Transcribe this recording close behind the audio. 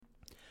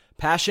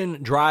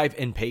Passion, drive,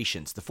 and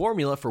patience. The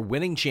formula for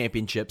winning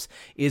championships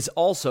is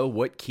also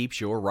what keeps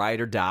your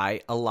ride or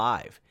die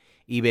alive.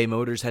 eBay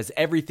Motors has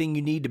everything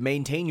you need to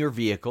maintain your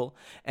vehicle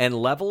and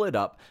level it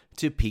up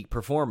to peak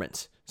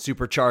performance.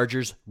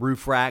 Superchargers,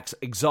 roof racks,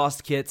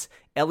 exhaust kits,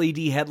 LED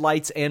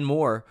headlights, and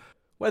more.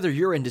 Whether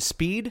you're into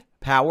speed,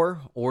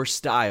 power, or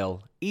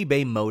style,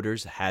 eBay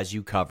Motors has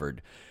you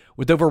covered.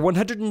 With over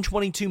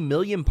 122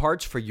 million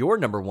parts for your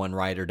number one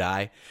ride or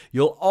die,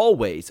 you'll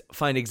always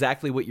find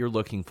exactly what you're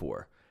looking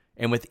for.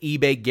 And with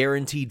eBay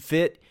Guaranteed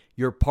Fit,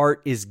 your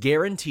part is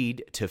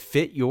guaranteed to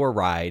fit your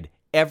ride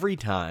every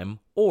time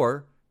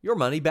or your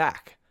money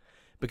back.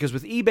 Because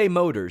with eBay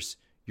Motors,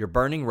 you're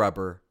burning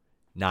rubber,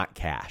 not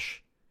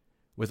cash.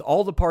 With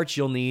all the parts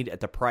you'll need at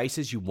the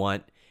prices you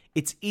want,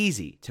 it's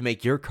easy to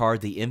make your car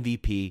the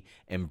MVP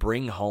and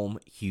bring home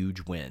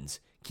huge wins.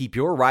 Keep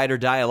your ride or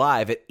die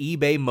alive at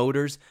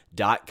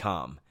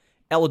ebaymotors.com.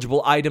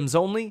 Eligible items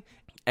only.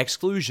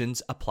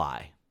 Exclusions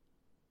apply.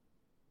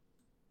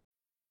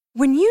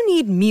 When you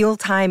need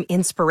mealtime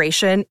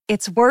inspiration,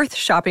 it's worth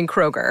shopping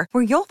Kroger,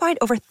 where you'll find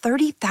over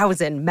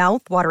 30,000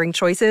 mouth-watering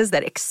choices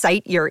that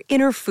excite your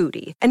inner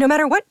foodie. And no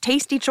matter what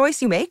tasty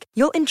choice you make,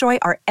 you'll enjoy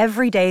our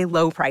everyday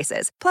low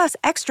prices, plus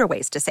extra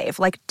ways to save,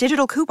 like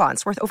digital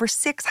coupons worth over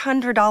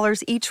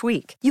 $600 each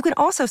week. You can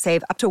also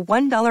save up to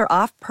 $1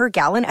 off per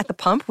gallon at the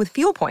pump with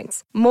fuel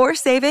points. More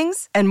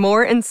savings and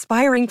more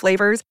inspiring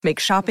flavors make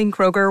shopping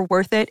Kroger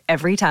worth it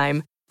every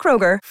time.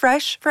 Kroger,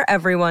 fresh for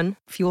everyone.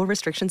 Fuel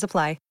restrictions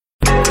apply.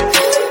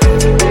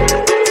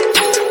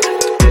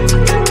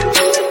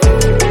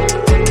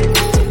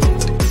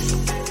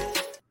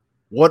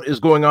 What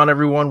is going on,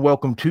 everyone?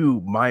 Welcome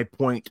to My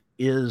Point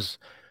Is.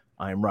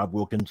 I'm Rob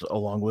Wilkins,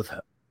 along with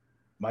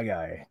my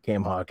guy,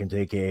 Cam Hawkins,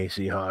 a.k.a.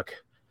 Seahawk.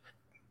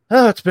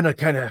 It's been a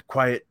kind of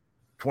quiet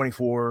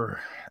 24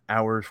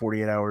 hours,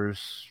 48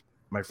 hours,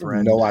 my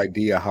friend. No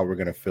idea how we're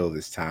going to fill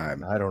this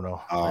time. I don't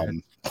know.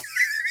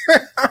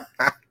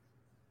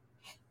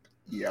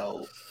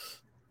 Yo.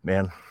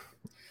 Man.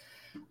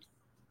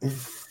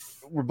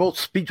 We're both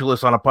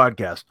speechless on a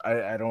podcast.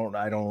 I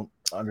don't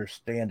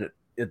understand it.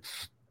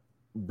 It's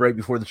right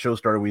before the show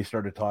started, we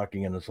started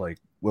talking, and it's like,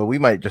 well, we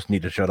might just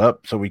need to shut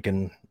up so we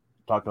can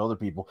talk to other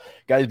people.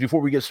 Guys, before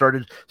we get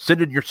started,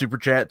 send in your super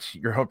chats,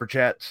 your humper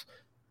chats,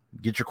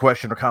 get your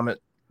question or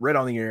comment right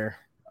on the air.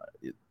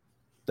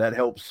 That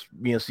helps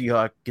me and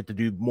Seahawk get to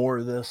do more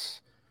of this.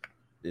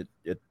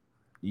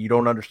 You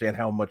don't understand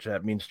how much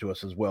that means to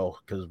us as well,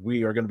 because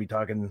we are going to be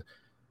talking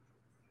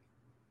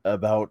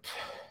about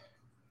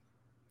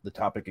the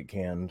topic at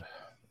hand.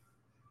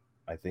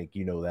 I think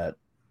you know that.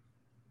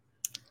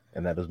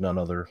 And that is none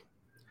other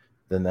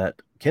than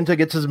that Kenta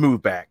gets his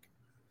move back.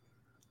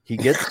 He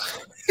gets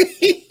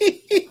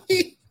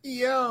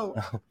yo.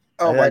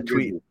 Oh my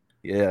tweet.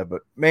 Yeah,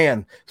 but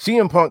man,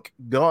 CM Punk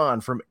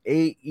gone from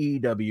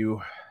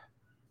AEW.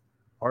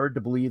 Hard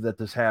to believe that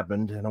this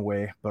happened in a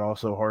way, but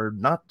also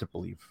hard not to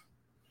believe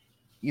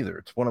either.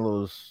 It's one of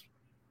those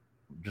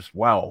just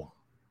wow.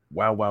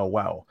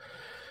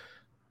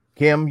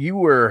 Cam, you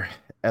were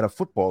at a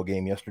football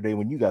game yesterday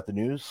when you got the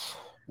news.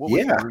 What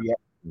was your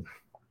reaction?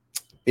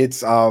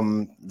 It's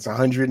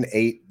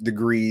 108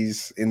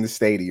 degrees in the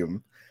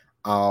stadium,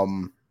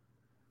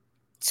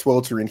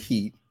 sweltering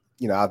heat,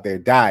 out there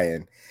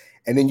dying.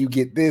 And then you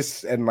get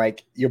this, and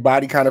like your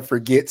body kind of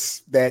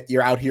forgets that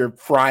you're out here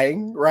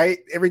frying, right?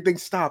 Everything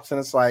stops, and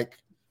it's like,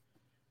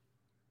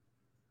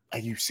 are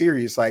you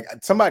serious? Like,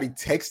 somebody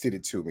texted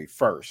it to me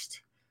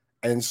first.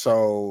 And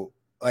so,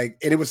 and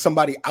it was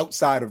somebody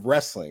outside of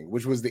wrestling,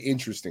 which was the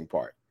interesting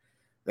part.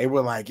 They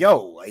were like,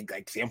 yo, like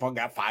CM Punk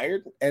got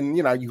fired. And,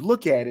 you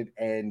look at it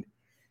and,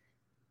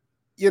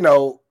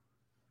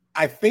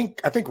 I think,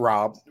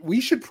 Rob,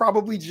 we should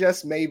probably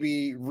just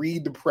maybe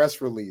read the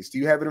press release. Do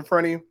you have it in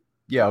front of you?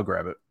 Yeah, I'll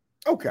grab it.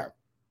 Okay.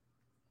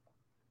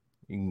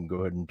 You can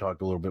go ahead and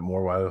talk a little bit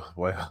more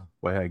while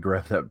I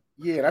grab that.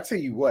 Yeah, and I tell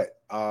you what,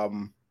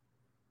 I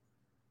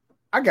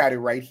got it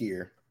right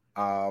here.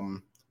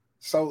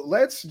 So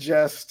let's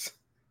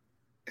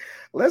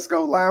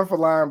go line for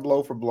line,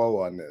 blow for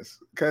blow on this,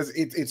 because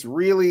it's a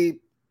really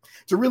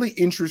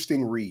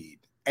interesting read,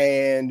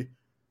 and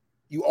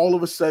you all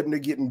of a sudden are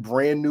getting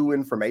brand new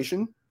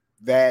information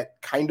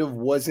that kind of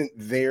wasn't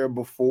there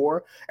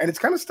before, and it's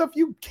kind of stuff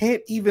you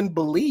can't even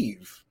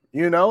believe.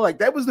 Like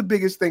that was the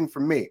biggest thing for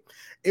me.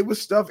 It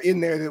was stuff in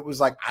there that was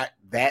like,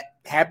 that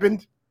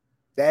happened,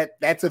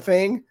 that's a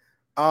thing.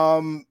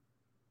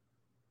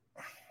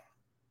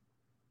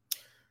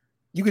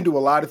 You can do a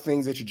lot of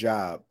things at your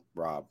job,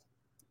 Rob.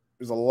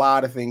 There's a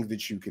lot of things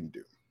that you can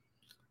do.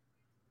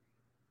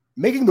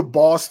 Making the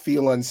boss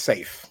feel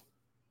unsafe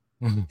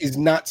is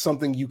not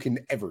something you can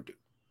ever do.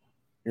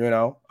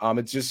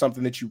 It's just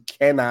something that you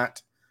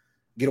cannot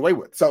get away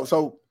with.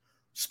 So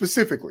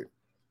specifically,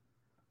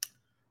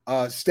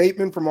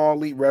 statement from All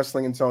Elite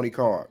Wrestling and Tony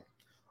Khan.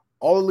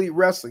 All Elite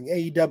Wrestling,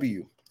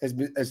 AEW,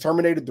 has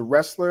terminated the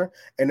wrestler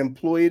and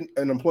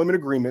employment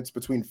agreements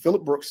between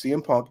Phillip Brooks,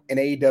 CM Punk, and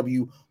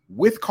AEW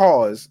with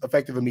cause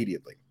effective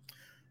immediately.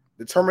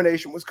 The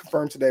termination was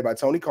confirmed today by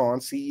Tony Khan,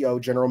 CEO,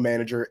 general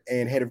manager,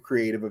 and head of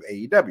creative of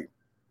AEW.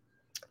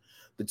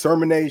 The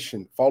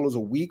termination follows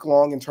a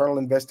week-long internal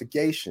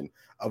investigation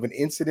of an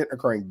incident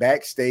occurring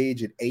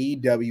backstage at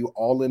AEW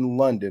All in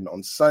London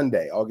on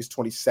Sunday, August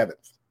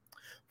 27th.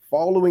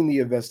 Following the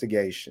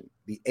investigation,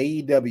 the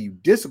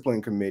AEW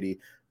Discipline Committee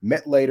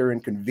met later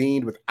and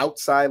convened with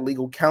outside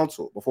legal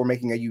counsel before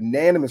making a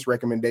unanimous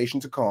recommendation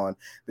to Khan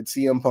that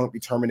CM Punk be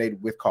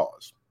terminated with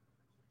cause.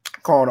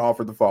 Khan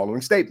offered the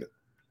following statement.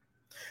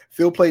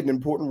 Phil played an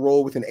important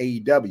role within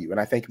AEW, and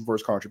I thank him for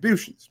his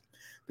contributions.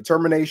 The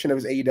termination of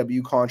his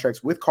AEW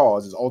contracts with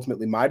cause is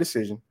ultimately my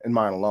decision and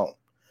mine alone.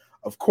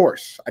 Of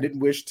course, I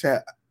wish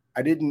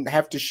I didn't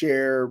have to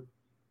share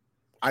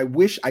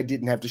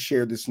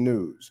this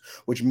news,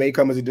 which may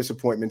come as a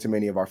disappointment to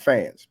many of our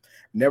fans.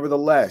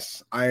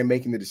 Nevertheless, I am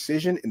making the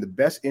decision in the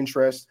best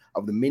interest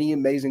of the many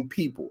amazing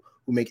people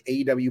who make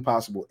AEW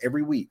possible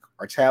every week,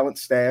 our talent,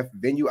 staff,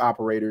 venue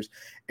operators,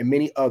 and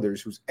many others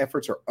whose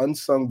efforts are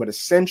unsung but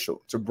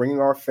essential to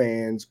bringing our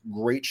fans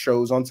great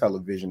shows on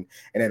television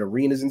and at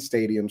arenas and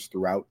stadiums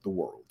throughout the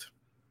world.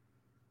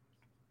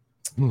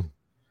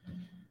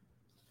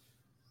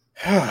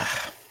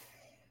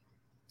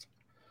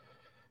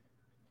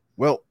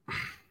 Well,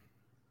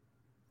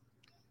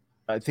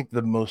 I think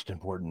the most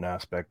important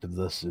aspect of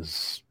this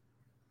is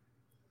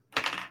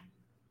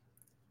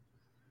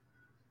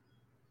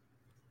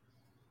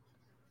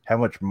how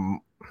much,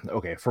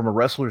 okay, from a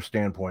wrestler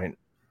standpoint,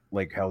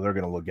 like how they're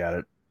going to look at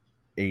it,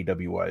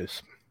 AEW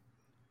wise.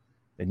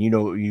 And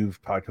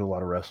you've talked to a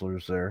lot of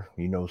wrestlers there,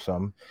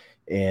 some,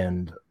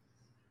 and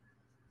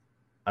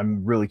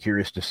I'm really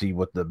curious to see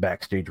what the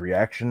backstage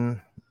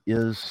reaction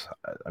is.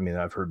 I mean,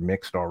 I've heard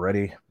mixed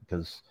already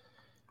because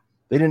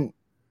they didn't.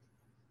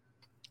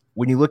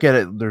 When you look at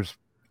it, there's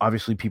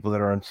obviously people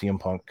that are on CM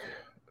Punk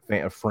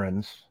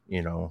friends,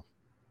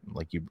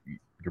 like your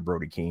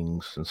Brody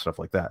Kings and stuff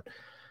like that.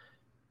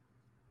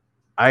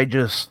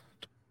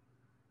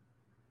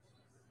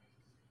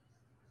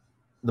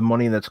 The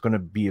money that's going to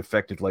be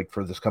affected, like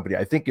for this company,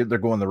 I think they're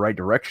going the right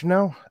direction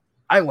now.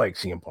 I like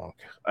CM Punk.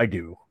 I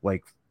do.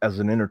 Like as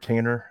an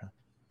entertainer,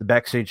 the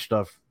backstage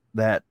stuff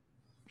that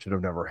should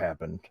have never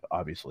happened.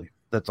 Obviously,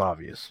 that's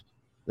obvious.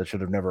 That should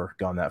have never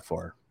gone that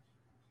far.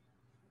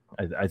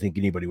 I think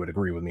anybody would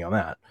agree with me on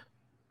that.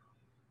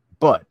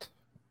 But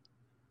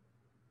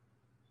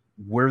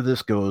where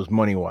this goes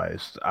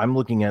money-wise, I'm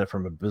looking at it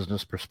from a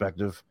business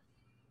perspective.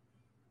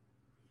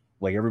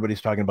 Like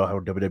everybody's talking about how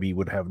WWE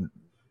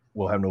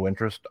will have no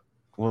interest.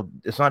 Well,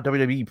 it's not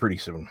WWE pretty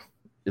soon.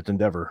 It's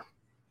Endeavor.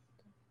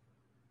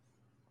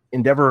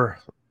 Endeavor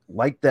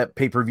liked that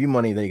pay-per-view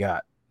money they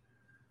got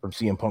from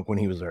CM Punk when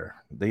he was there.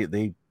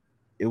 It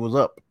was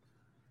up.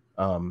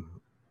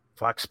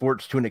 Fox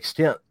Sports, to an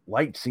extent,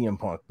 liked CM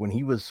Punk when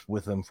he was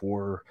with them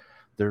for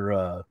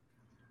their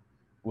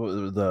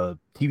the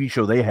TV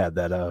show they had,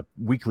 that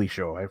weekly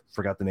show. I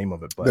forgot the name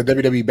of it, but the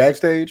WWE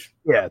Backstage.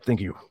 Yeah,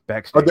 thank you.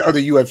 Backstage. Or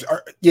the UFC.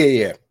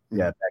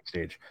 Yeah.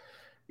 Backstage.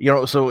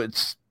 So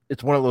it's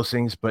one of those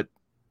things. But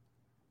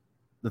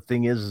the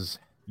thing is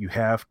you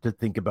have to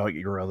think about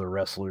your other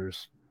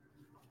wrestlers,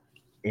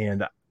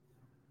 and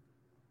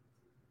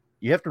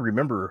you have to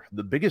remember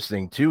the biggest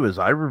thing too is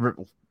I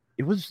remember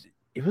it was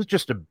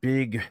just a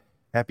big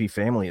happy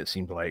family. It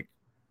seemed like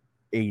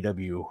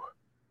AEW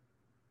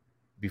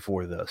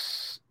before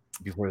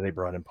they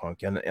brought in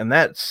Punk, and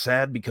that's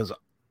sad because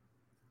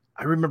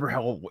I remember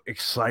how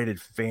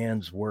excited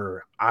fans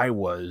were. I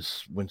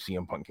was when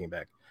CM Punk came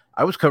back.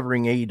 I was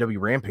covering AEW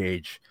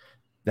Rampage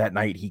that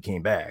night he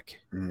came back,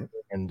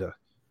 and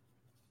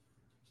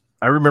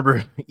I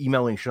remember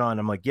emailing Sean.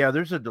 I'm like, "Yeah,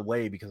 there's a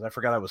delay because I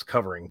forgot I was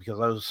covering because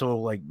I was so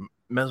like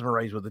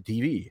mesmerized with the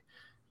TV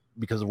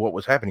because of what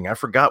was happening. I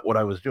forgot what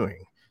I was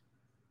doing."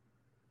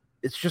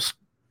 It's just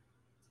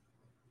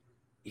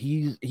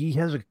he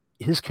has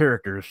his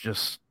character is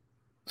just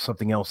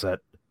something else. That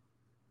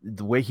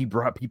the way he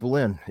brought people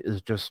in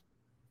is just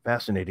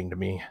fascinating to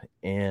me.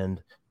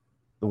 And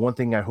the one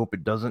thing I hope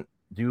it doesn't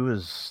do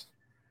is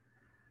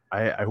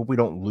I hope we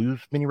don't lose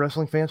many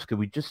wrestling fans. Could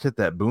we just hit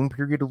that boom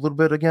period a little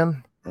bit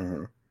again?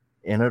 And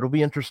it'll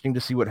be interesting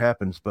to see what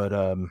happens. But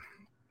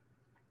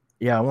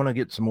yeah, I want to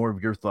get some more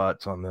of your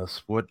thoughts on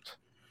this.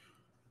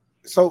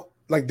 So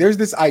like, there's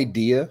this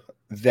idea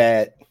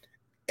that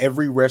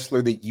every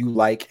wrestler that you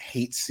like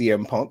hates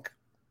CM Punk,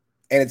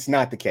 and it's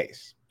not the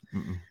case.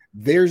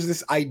 There's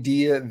this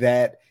idea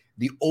that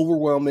the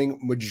overwhelming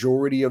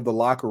majority of the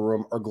locker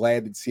room are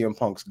glad that CM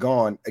Punk's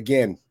gone.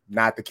 Again,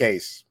 not the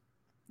case.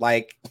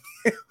 Like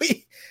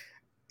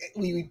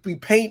we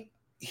paint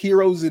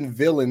heroes and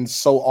villains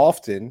so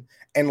often,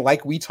 and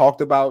like we talked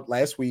about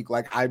last week,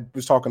 like I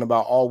was talking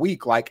about all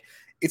week, like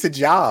it's a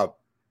job.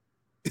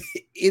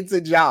 It's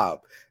a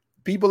job.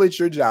 People at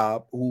your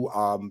job who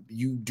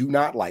you do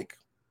not like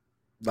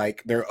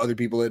there are other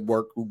people at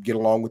work who get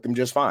along with them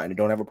just fine and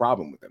don't have a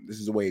problem with them. This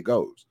is the way it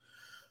goes.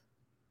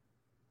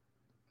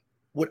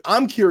 What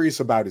I'm curious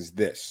about is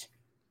this.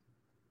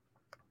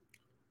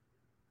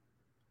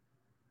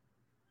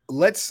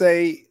 Let's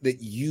say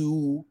that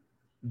you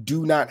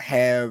do not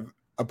have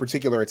a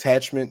particular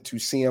attachment to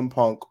CM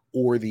Punk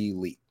or the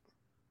Elite.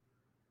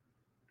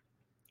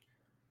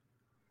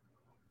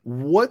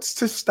 What's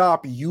to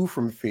stop you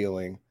from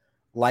feeling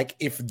like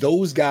if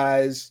those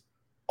guys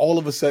all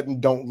of a sudden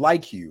don't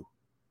like you,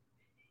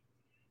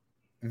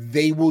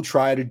 they will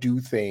try to do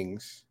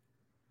things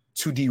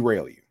to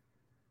derail you?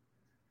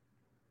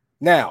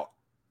 Now,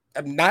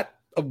 I'm not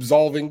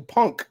absolving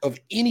Punk of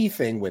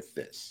anything with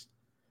this,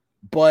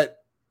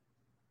 but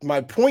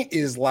my point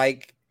is,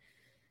 like,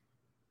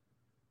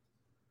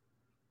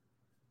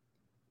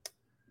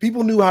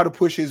 people knew how to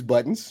push his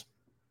buttons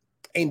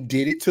and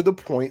did it to the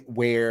point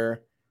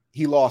where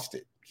he lost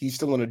it. He's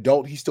still an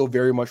adult. He's still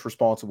very much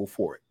responsible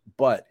for it.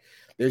 But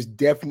there's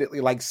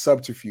definitely like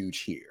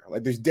subterfuge here.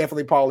 Like there's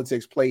definitely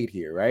politics played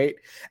here, right?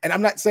 And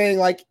I'm not saying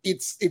like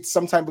it's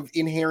some type of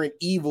inherent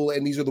evil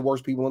and these are the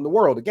worst people in the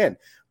world. Again,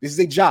 this is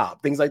a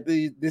job. Things like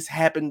this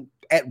happen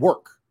at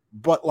work.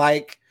 But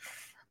like,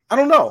 I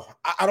don't know.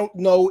 I don't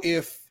know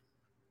if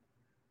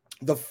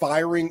the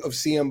firing of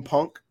CM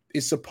Punk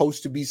is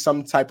supposed to be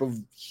some type of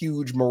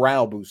huge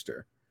morale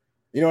booster.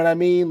 You know what I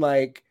mean?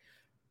 Like,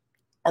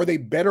 are they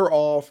better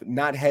off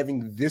not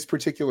having this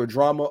particular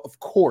drama? Of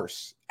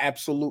course,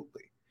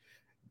 absolutely.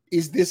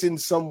 Is this in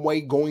some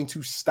way going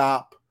to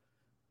stop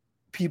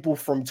people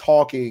from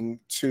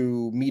talking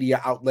to media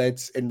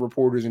outlets and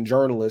reporters and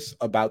journalists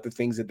about the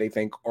things that they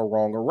think are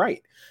wrong or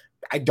right?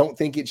 I don't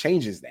think it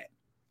changes that.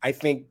 I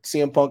think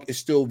CM Punk is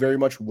still very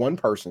much one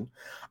person.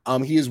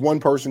 He is one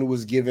person who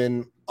was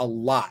given a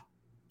lot.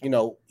 You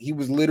know, he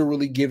was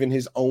literally given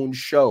his own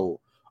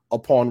show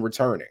upon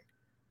returning.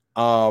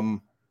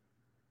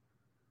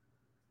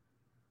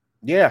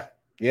 Yeah.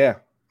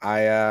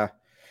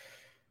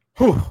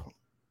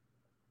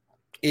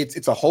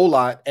 It's a whole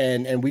lot,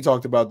 and we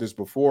talked about this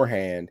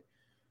beforehand.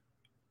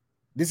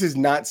 This is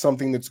not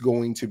something that's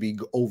going to be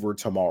over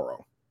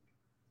tomorrow.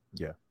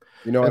 Yeah.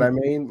 You know what I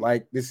mean?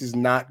 Like, this is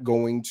not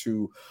going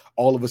to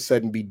all of a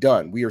sudden be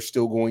done. We are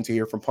still going to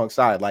hear from Punk's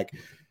side. Like,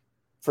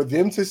 for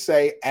them to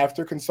say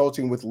after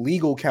consulting with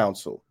legal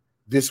counsel,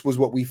 this was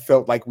what we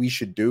felt like we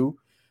should do,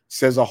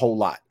 says a whole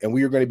lot. And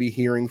we are going to be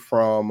hearing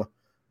from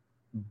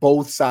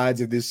both sides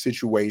of this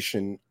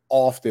situation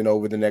often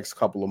over the next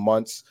couple of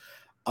months.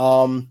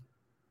 And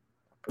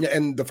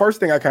the first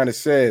thing I kind of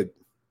said,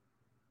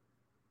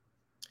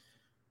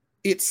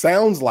 it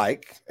sounds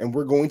like, and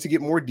we're going to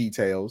get more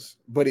details,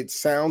 but it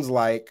sounds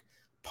like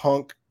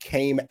Punk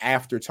came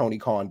after Tony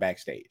Khan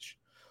backstage,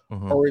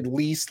 or at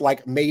least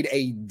like made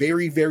a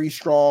very, very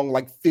strong,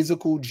 like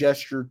physical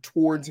gesture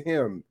towards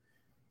him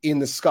in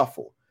the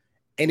scuffle.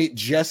 And it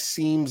just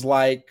seems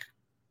like,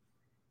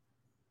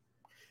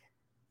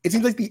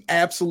 the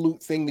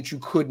absolute thing that you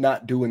could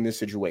not do in this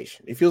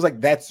situation. It feels like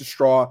that's the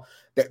straw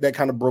that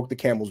kind of broke the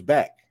camel's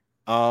back.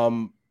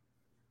 We've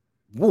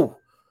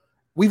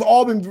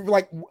all been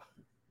like,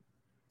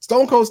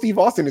 Stone Cold Steve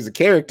Austin is a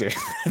character.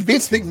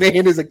 Vince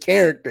McMahon is a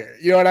character.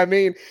 You know what I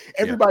mean?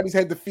 Everybody's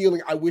had the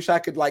feeling, I wish I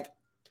could like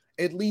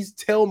at least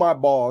tell my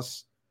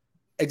boss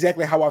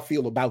exactly how I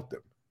feel about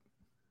them.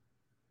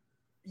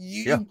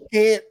 You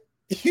can't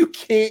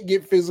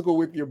get physical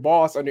with your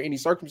boss under any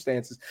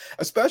circumstances,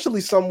 especially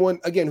someone,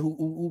 again,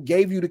 who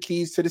gave you the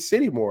keys to the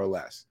city, more or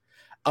less.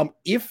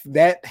 If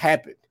that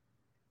happened,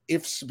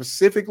 if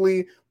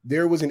specifically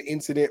there was an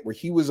incident where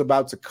he was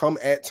about to come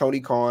at Tony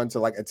Khan to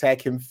like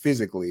attack him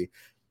physically,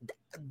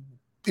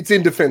 it's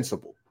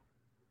indefensible.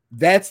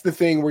 That's the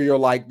thing where you're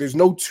like, there's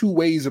no two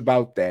ways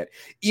about that.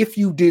 If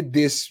you did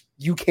this,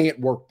 you can't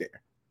work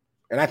there.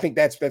 And I think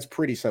that's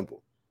pretty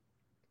simple.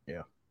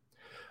 Yeah.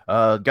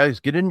 Guys,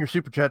 get in your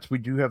super chats. We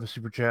do have a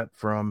super chat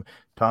from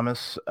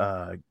Thomas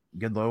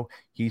Gidlow.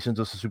 He sends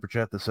us a super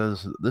chat that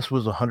says, this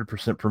was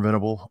 100%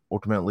 preventable.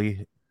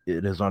 Ultimately,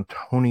 it is on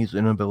Tony's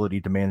inability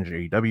to manage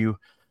AEW.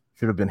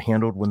 Should have been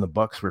handled when the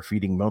Bucks were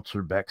feeding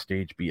Meltzer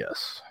backstage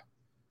BS.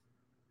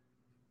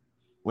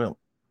 Well,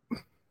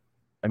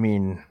 I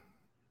mean,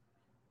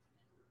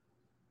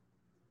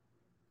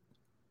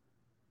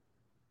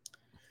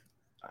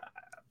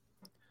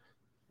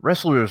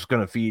 wrestlers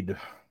going to feed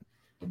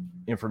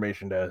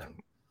information to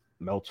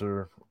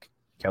Meltzer,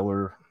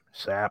 Keller,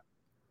 Sapp,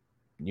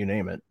 you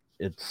name it.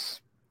 It's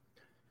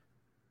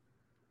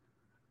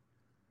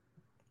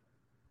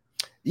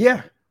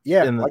yeah.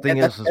 And the like thing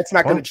that's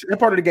not going to. That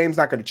part of the game's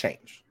not going to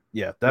change.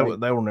 Yeah, that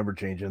will never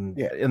change. And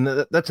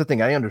that's the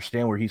thing. I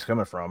understand where he's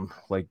coming from,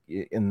 like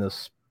in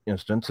this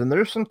instance. And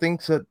there's some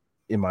things that,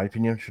 in my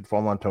opinion, should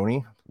fall on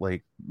Tony.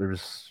 Like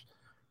there's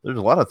a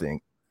lot of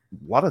things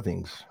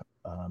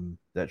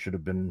that should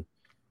have been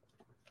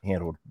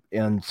handled.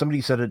 And somebody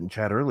said it in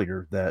chat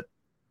earlier that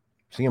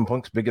CM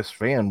Punk's biggest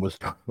fan was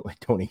like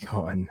Tony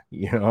Khan,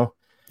 you know?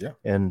 Yeah.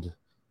 And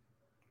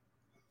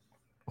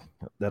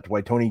that's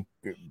probably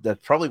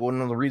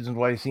one of the reasons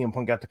why CM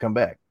Punk got to come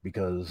back,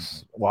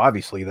 because, well,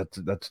 obviously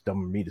that's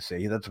dumb of me to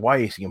say. That's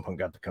why CM Punk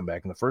got to come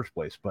back in the first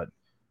place. But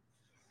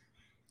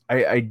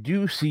I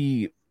did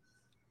see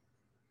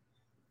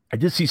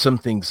some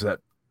things that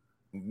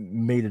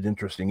made it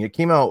interesting. It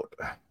came out,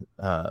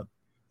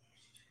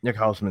 Nick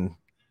Hausman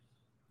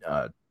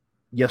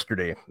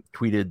yesterday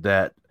tweeted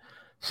that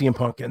CM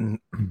Punk and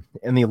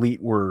the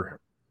Elite were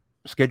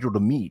scheduled to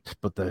meet,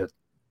 but the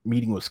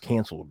meeting was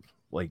canceled,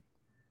 like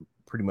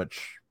pretty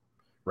much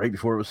right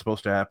before it was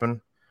supposed to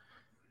happen.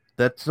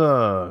 That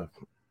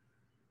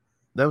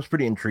was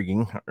pretty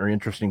intriguing or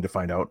interesting to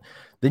find out.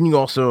 Then you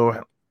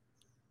also,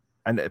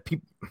 and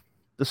people,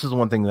 this is the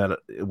one thing that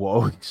it will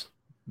always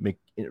make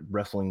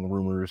wrestling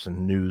rumors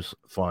and news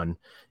fun,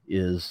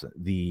 is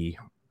the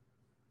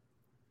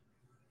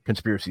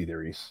conspiracy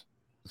theories.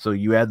 So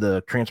you add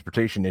the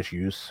transportation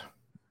issues,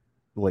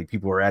 like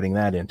people are adding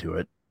that into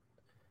it,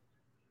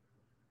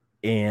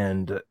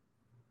 and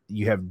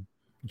you have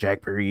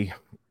Jack Perry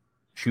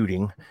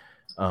shooting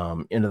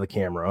into the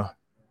camera.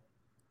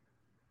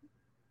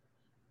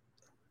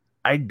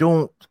 I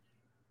think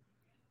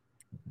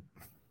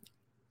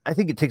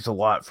it takes a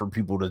lot for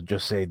people to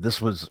just say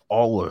this was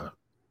all a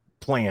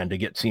plan to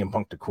get CM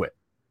Punk to quit.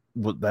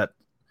 That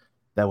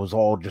was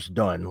all just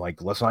done.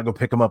 Like, let's not go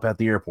pick him up at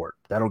the airport.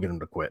 That'll get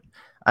him to quit.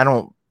 I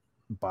don't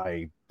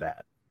buy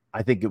that.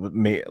 I think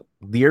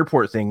the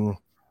airport thing,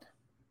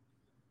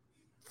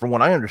 from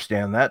what I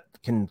understand, that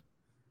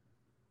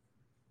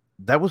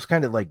was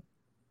kind of like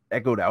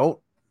echoed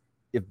out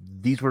if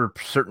these were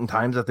certain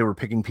times that they were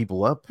picking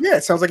people up. Yeah,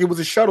 it sounds like it was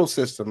a shuttle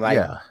system. Like,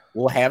 yeah,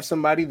 we'll have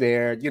somebody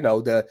there,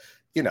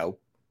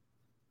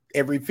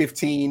 every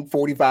 15,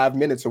 45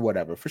 minutes or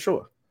whatever, for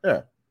sure.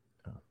 Yeah.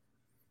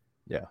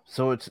 Yeah.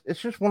 So it's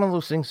just one of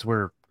those things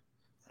where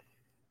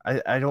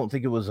I don't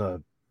think it was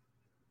a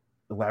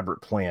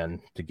elaborate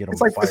plan to get them.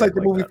 It's like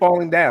the movie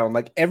Falling Down.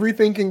 Like,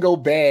 everything can go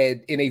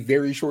bad in a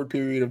very short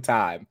period of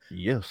time.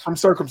 Yes. From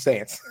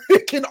circumstance.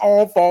 It can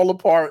all fall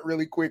apart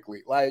really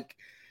quickly. Like,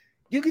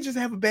 you can just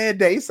have a bad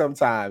day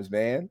sometimes,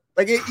 man.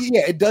 Like,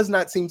 it does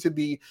not seem to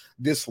be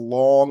this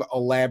long,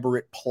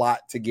 elaborate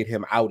plot to get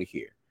him out of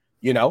here.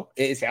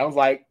 It sounds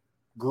like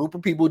a group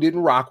of people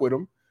didn't rock with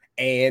him,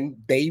 and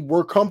they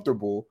were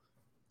comfortable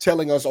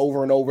telling us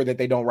over and over that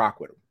they don't rock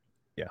with him.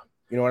 Yeah.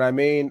 You know what I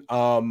mean?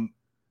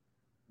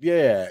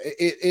 Yeah,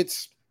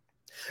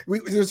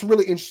 there's some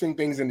really interesting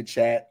things in the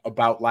chat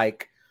about,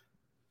 like,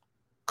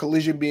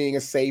 Collision being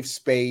a safe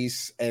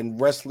space and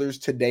wrestlers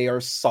today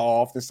are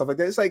soft and stuff like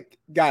that. It's like,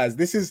 guys,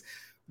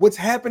 what's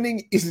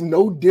happening is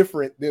no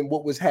different than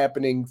what was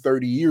happening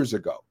 30 years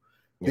ago.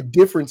 Yeah. The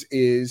difference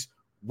is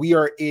we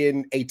are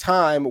in a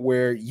time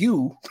where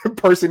you, the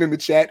person in the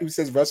chat who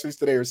says wrestlers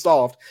today are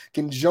soft,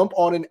 can jump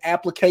on an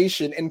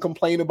application and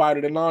complain about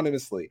it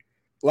anonymously.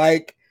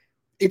 Like,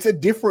 it's a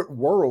different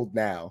world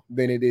now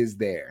than it is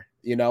there.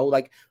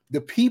 Like, the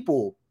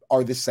people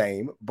are the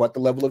same, but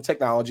the level of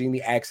technology and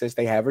the access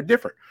they have are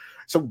different.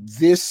 So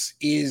this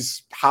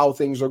is how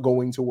things are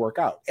going to work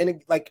out.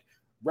 And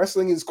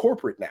wrestling is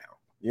corporate now,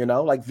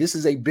 like, this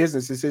is a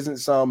business. This isn't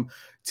some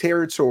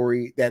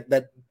territory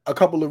that a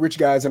couple of rich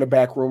guys in a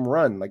back room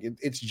run. Like,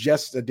 it's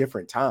just a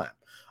different time.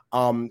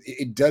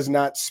 It does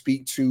not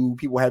speak to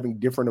people having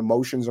different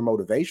emotions or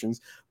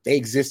motivations. They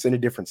exist in a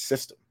different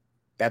system.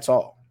 That's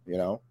all,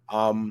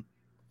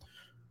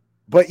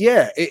 but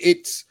yeah,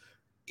 it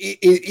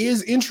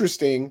is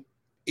interesting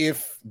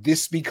if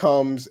this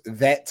becomes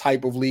that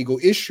type of legal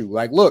issue.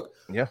 Like, look,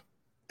 yeah,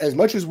 as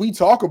much as we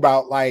talk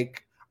about,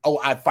 like, oh,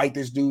 I fight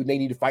this dude, and they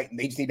need to fight, and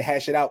they just need to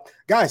hash it out.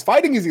 Guys,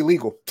 fighting is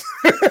illegal.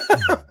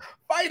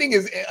 Fighting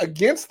is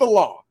against the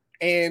law.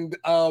 And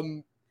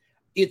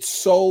it's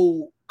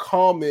so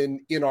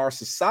common in our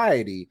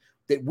society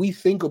that we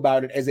think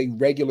about it as a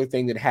regular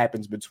thing that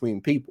happens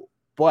between people.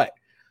 But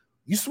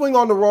you swing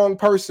on the wrong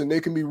person,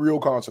 there can be real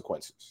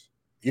consequences.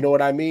 You know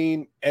what I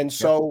mean? And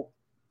so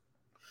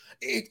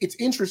it's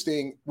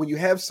interesting when you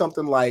have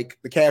something like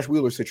the Cash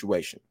Wheeler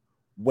situation,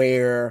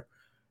 where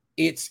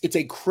it's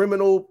a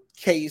criminal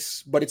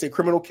case, but it's a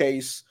criminal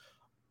case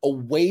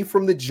away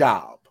from the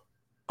job.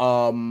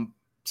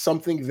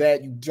 Something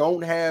that you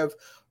don't have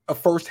a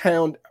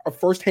firsthand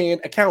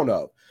account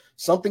of.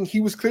 Something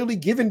he was clearly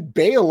given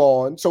bail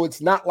on, so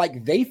it's not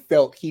like they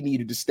felt he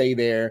needed to stay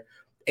there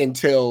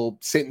until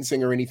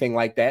sentencing or anything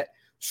like that.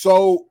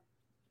 So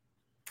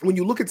when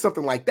you look at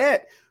something like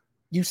that,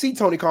 you see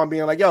Tony Khan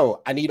being like,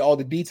 yo, I need all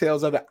the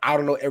details of it. I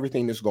don't know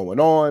everything that's going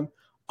on.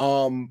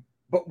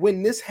 But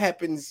when this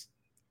happens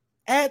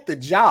at the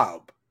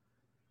job,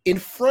 in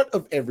front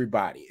of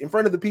everybody, in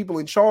front of the people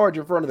in charge,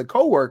 in front of the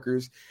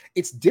coworkers,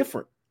 it's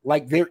different.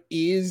 Like, there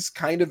is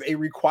kind of a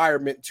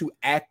requirement to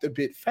act a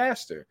bit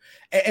faster.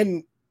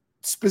 And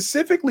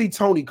specifically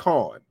Tony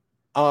Khan,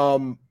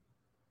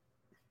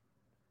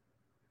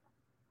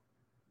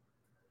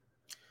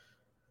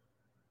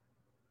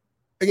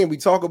 again, we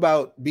talk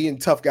about being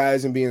tough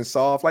guys and being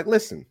soft. Like,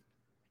 listen,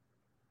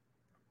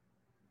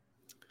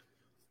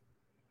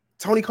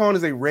 Tony Khan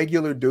is a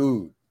regular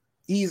dude.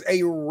 He's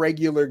a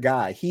regular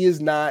guy. He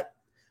is not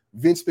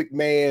Vince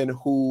McMahon,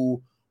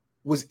 who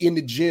was in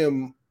the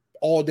gym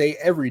all day,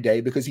 every day,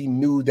 because he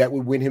knew that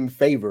would win him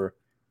favor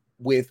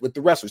with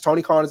the wrestlers.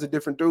 Tony Khan is a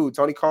different dude.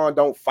 Tony Khan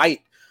don't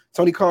fight.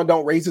 Tony Khan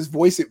don't raise his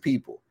voice at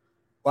people.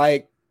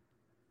 Like,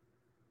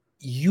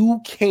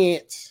 you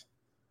can't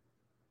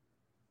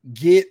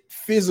get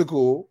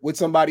physical with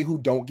somebody who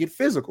don't get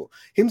physical.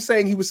 Him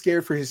saying he was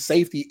scared for his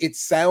safety, it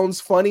sounds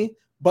funny,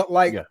 but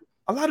like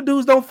a lot of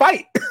dudes don't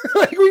fight.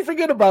 Like we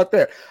forget about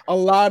that. A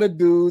lot of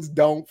dudes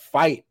don't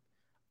fight.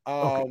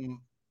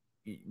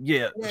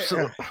 Yeah.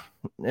 So,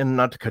 and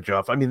not to cut you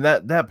off, I mean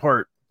that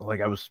part, like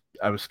I was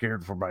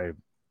scared for my,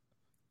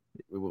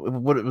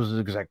 what it was the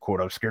exact quote?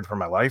 I was scared for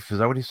my life. Is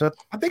that what he said?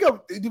 I think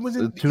it was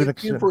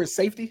for his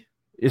safety.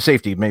 His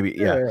safety, maybe.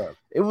 Yeah.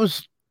 It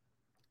was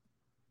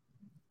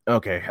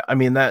okay. I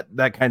mean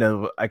I kind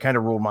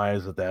of rolled my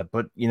eyes at that,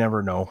 but you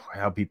never know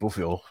how people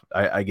feel.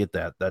 I get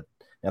that,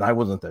 and I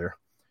wasn't there,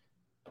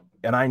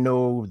 and I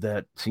know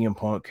that CM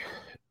Punk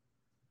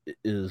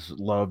is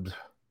loved.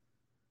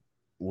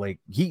 Like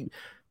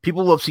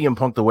people love CM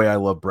Punk the way I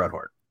love Bret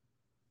Hart.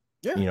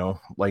 Yeah, you know,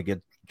 like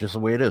it's just the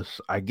way it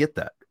is. I get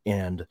that,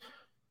 and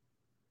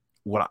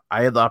when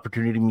I had the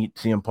opportunity to meet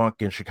CM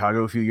Punk in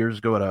Chicago a few years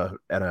ago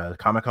at a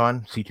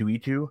Comic-Con,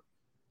 C2E2,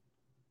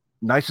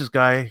 nicest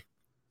guy.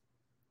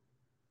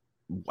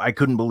 I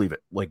couldn't believe it.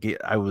 Like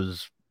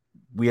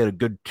we had a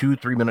good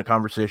 2-3 minute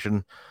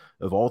conversation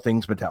of all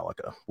things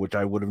Metallica, which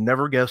I would have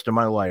never guessed in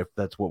my life.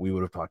 That's what we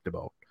would have talked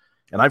about.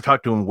 And I've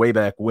talked to him way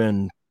back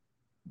when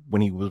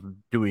he was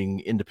doing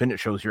independent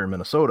shows here in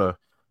Minnesota,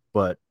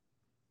 but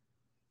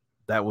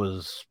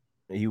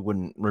he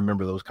wouldn't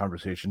remember those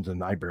conversations,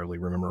 and I barely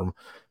remember them.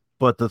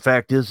 But the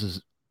fact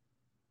is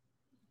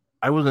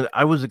I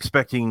was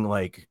expecting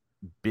like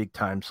big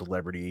time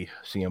celebrity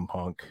CM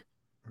Punk,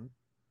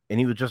 and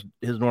he was just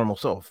his normal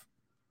self.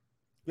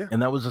 Yeah.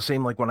 And that was the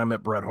same like when I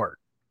met Bret Hart.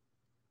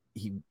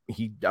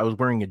 I was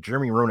wearing a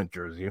Jeremy Roenick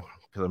jersey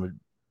because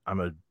I'm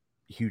a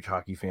huge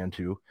hockey fan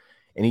too.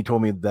 And he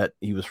told me that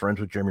he was friends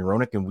with Jeremy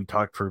Roenick, and we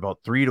talked for about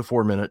 3 to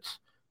 4 minutes.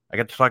 I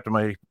got to talk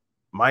to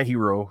my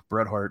hero,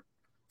 Bret Hart,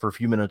 for a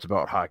few minutes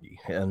about hockey.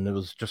 And it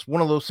was just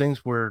one of those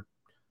things where,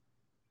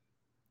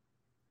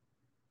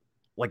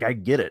 like, I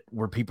get it,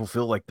 where people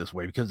feel like this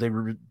way because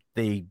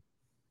they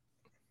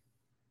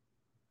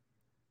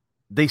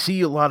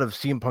see a lot of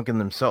CM Punk in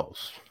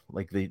themselves.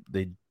 Like they,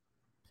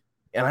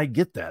 and I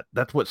get that.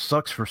 That's what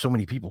sucks for so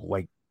many people,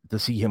 like to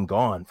see him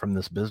gone from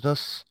this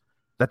business.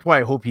 That's why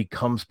I hope he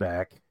comes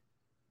back.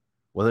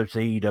 Whether it's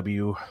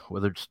AEW,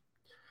 whether it's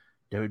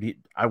WWE,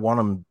 I want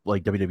him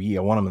like WWE. I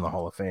want him in the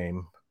Hall of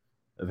Fame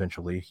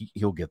eventually.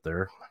 He'll get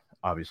there,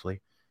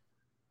 obviously.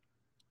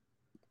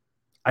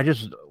 I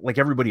just, like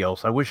everybody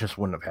else, I wish this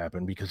wouldn't have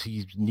happened because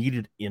he's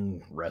needed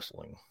in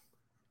wrestling.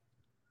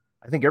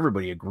 I think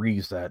everybody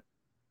agrees that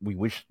we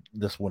wish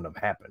this wouldn't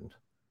have happened.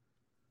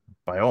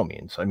 By all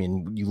means. I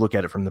mean, you look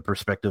at it from the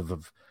perspective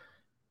of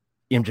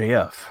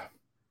MJF.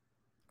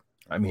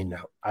 I mean,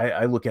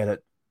 I look at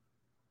it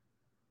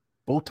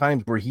both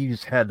times where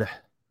he's had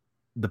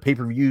the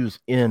pay-per-views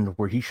in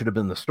where he should have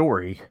been the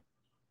story.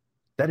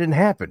 That didn't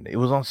happen. It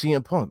was on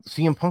CM Punk.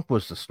 CM Punk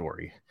was the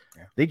story.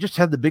 Yeah. They just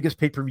had the biggest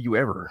pay-per-view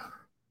ever.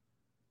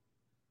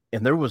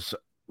 And there was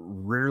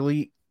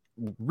rarely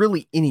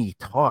really any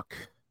talk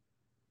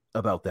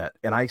about that.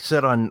 And I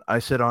said on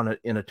it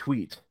in a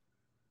tweet,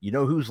 you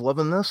know who's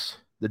loving this?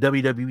 The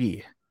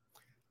WWE.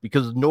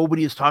 Because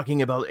nobody is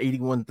talking about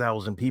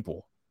 81,000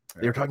 people.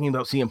 They're talking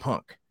about CM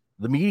Punk.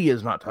 The media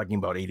is not talking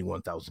about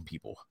 81,000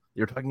 people.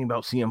 They're talking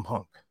about CM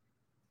Punk.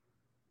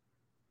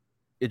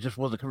 It just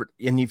wasn't covered.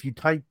 And if you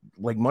type,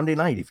 like Monday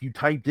night, if you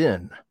typed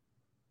in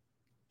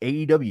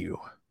AEW,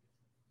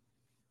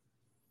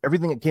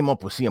 everything that came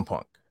up was CM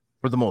Punk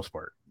for the most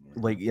part.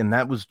 Like, and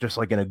that was just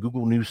like in a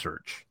Google News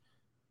search.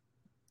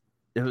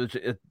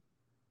 It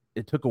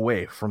took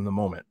away from the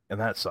moment, and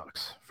that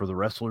sucks for the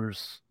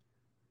wrestlers,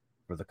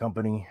 for the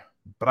company.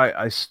 But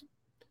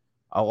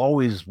I'll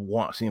always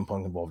want CM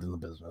Punk involved in the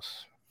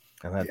business.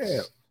 And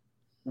that's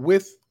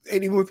with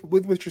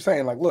what you're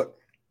saying. Like, look,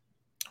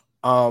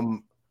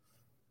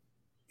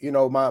 you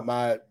know,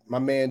 my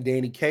man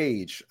Danny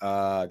Cage,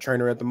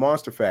 trainer at the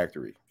Monster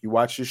Factory. You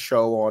watch his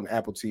show on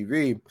Apple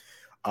TV.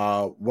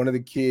 One of the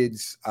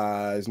kids,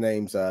 his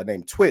named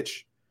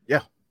Twitch.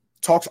 Yeah,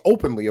 talks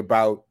openly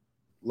about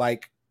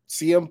like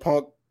CM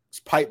Punk's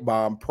pipe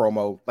bomb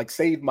promo. Like,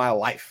 saved my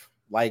life.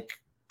 Like,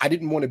 I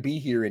didn't want to be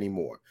here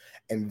anymore,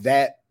 and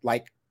that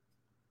like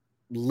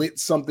lit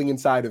something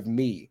inside of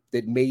me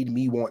that made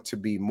me want to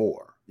be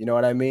more. You know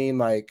what I mean?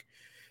 Like,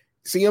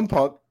 CM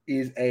Punk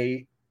is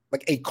a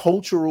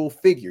cultural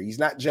figure. He's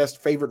not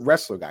just favorite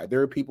wrestler guy.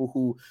 There are people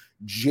who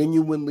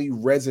genuinely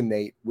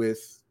resonate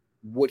with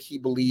what he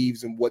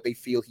believes and what they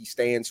feel he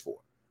stands for.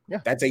 Yeah.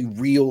 That's a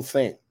real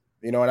thing.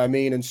 You know what I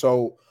mean? And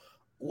so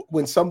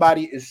when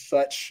somebody is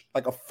such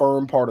like a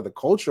firm part of the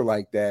culture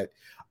like that,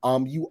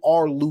 you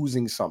are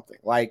losing something.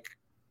 Like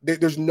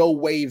there's no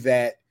way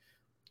that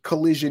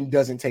Collision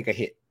doesn't take a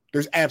hit.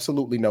 There's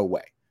absolutely no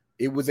way.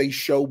 It was a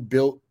show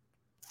built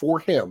for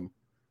him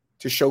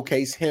to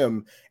showcase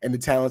him and the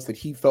talents that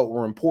he felt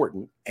were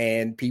important.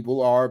 And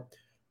people are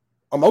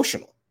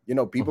emotional. You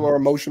know, people are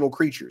emotional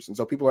creatures. And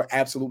so people are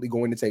absolutely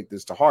going to take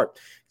this to heart.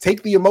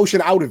 Take the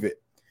emotion out of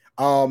it.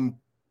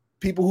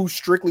 People who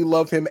strictly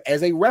love him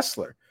as a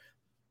wrestler.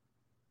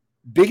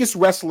 Biggest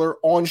wrestler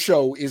on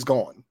show is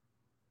gone.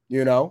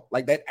 You know,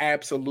 like that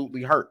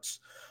absolutely hurts.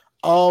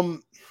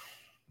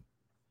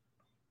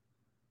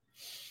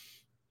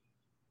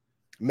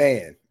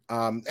 Man.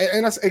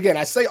 Again,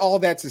 I say all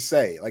that to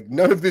say, like,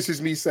 none of this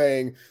is me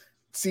saying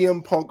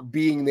CM Punk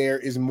being there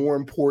is more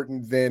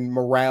important than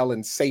morale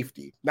and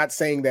safety. Not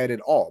saying that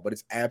at all, but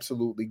it's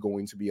absolutely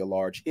going to be a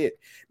large hit.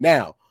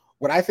 Now,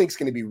 what I think is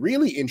going to be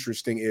really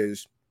interesting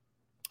is,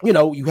 you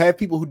know, you have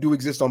people who do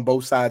exist on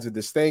both sides of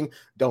this thing.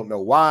 Don't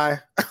know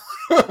why.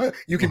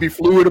 You can be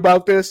fluid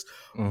about this.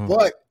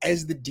 But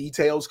as the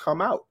details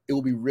come out, it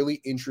will be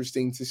really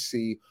interesting to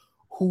see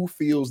who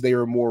feels they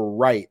are more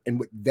right and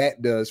what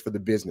that does for the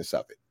business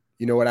of it.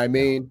 You know what I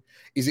mean?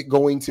 Is it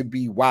going to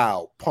be,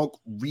 wow, Punk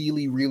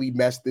really, really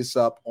messed this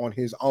up on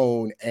his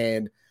own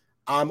and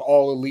I'm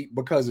all elite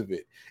because of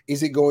it?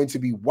 Is it going to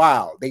be,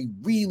 wow, they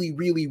really,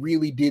 really,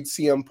 really did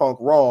CM Punk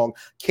wrong.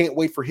 Can't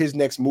wait for his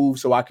next move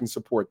so I can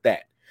support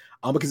that.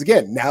 Because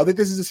again, now that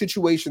this is a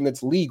situation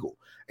that's legal,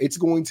 it's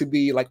going to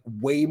be like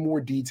way more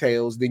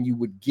details than you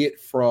would get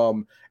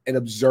from an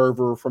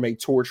observer, from a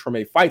Torch, from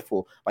a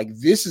Fightful. Like,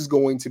 this is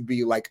going to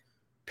be like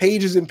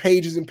pages and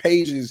pages and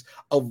pages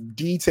of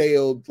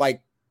detailed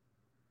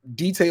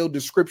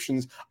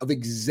descriptions of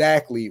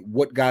exactly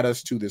what got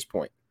us to this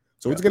point.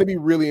 So it's going to be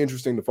really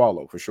interesting to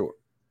follow for sure.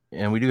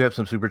 And we do have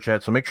some super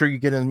chats, so make sure you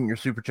get in your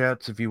super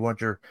chats if you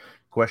want your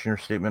question or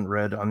statement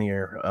read on the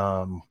air.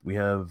 We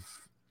have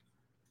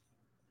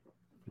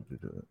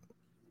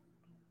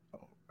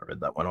I read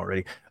that one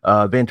already.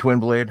 Van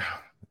Twinblade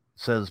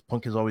says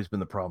Punk has always been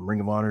the problem. Ring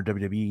of Honor,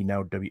 WWE,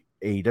 now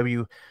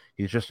AEW.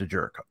 He's just a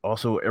jerk.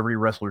 Also, every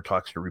wrestler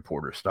talks to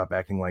reporters. Stop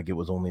acting like it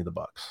was only the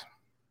Bucks.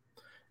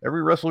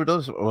 Every wrestler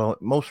does. Well,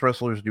 most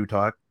wrestlers do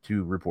talk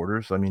to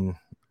reporters. I mean,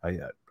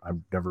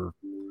 I've never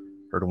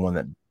heard of one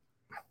that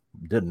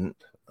didn't.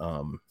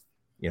 You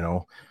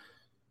know,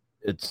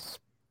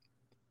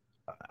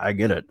 I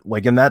get it.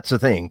 Like, and that's the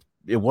thing.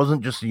 It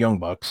wasn't just the Young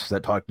Bucks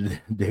that talked to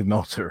Dave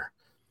Meltzer.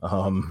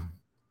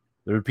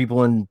 There were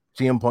people in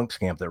CM Punk's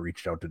camp that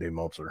reached out to Dave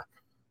Meltzer.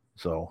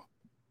 So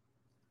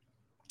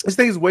this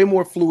thing is way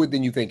more fluid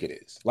than you think it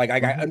is. Like,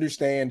 I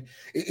understand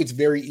it's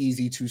very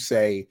easy to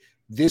say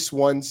this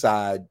one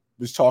side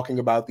was talking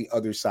about the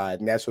other side,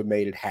 and that's what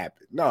made it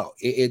happen. No,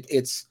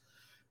 it's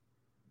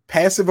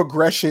passive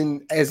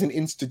aggression as an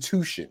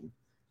institution.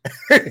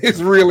 It's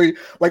really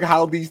like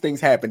how these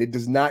things happen. It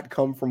does not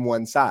come from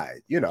one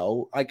side. You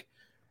know, like,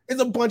 there's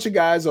a bunch of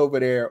guys over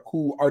there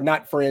who are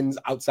not friends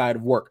outside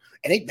of work,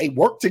 and they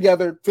work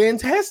together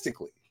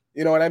fantastically.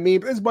 You know what I mean?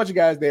 But there's a bunch of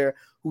guys there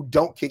who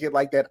don't kick it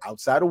like that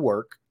outside of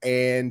work,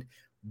 and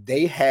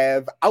they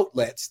have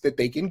outlets that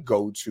they can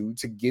go to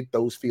get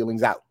those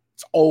feelings out.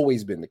 It's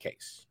always been the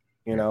case,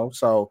 you know?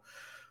 So,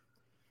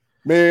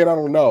 man, I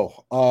don't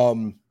know.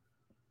 Oh,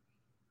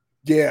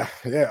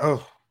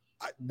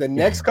 the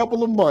next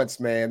couple of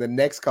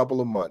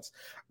months,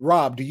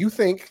 Rob, do you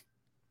think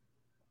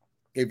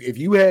if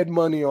you had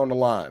money on the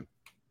line,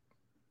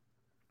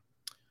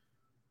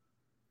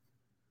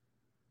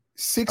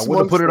 6 months, I would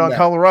have put it on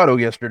Colorado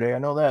yesterday. I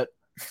know that.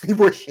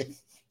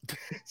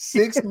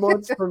 6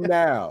 months from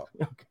now,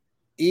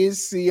 is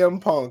CM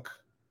Punk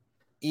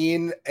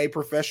in a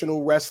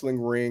professional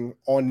wrestling ring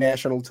on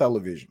national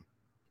television?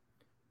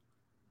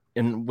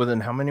 And within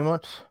how many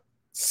months?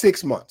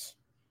 6 months.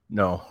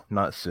 No,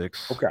 not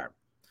 6. Okay.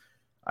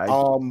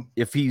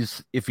 If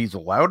he's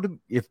allowed to,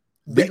 if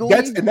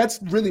legally, that's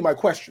really my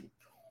question.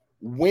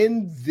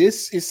 When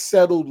this is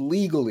settled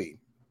legally,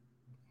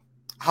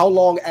 how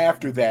long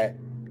after that,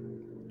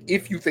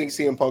 if you think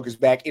CM Punk is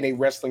back in a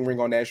wrestling ring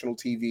on national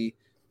TV,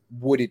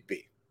 would it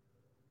be?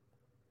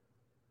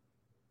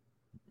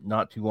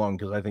 Not too long,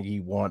 because I think he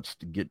wants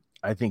to be in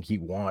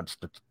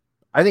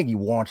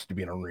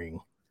a ring.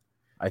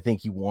 I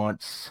think he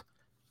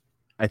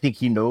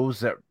knows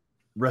that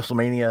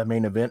WrestleMania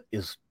main event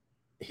is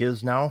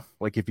his now.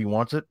 Like, if he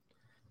wants it.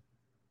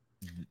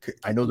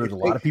 I know there's a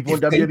lot of people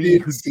in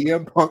WWE who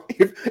CM Punk.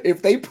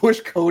 If they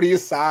push Cody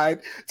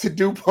aside to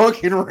do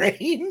Punk and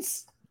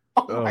Reigns,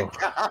 my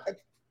God.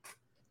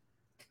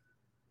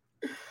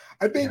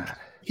 I think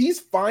he's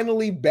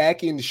finally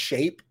back in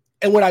shape.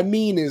 And what I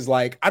mean is,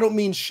 like, I don't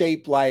mean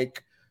shape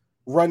like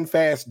run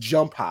fast,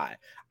 jump high.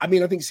 I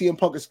mean, I think CM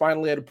Punk is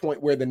finally at a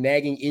point where the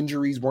nagging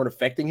injuries weren't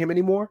affecting him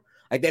anymore.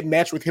 Like, that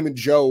match with him and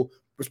Joe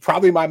was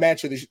probably my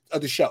match of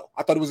the show.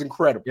 I thought it was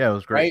incredible. Yeah, it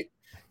was great. Right?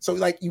 So,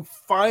 like, you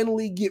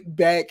finally get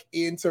back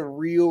into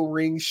real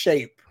ring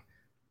shape,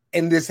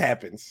 and this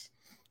happens.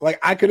 Like,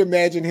 I could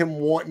imagine him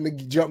wanting to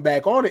jump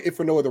back on it, if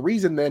for no other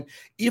reason than,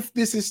 if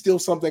this is still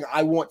something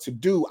I want to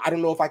do, I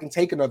don't know if I can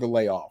take another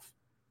layoff.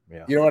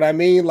 Yeah. You know what I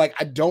mean? Like,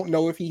 I don't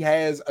know if he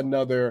has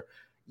another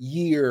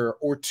year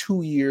or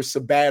 2 year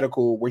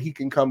sabbatical where he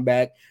can come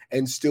back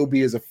and still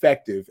be as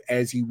effective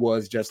as he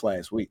was just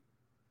last week.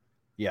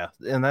 Yeah,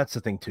 and that's the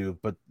thing too.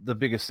 But the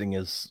biggest thing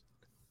is,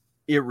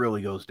 it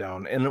really goes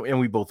down, and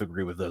we both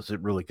agree with this. It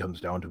really comes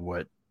down to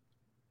what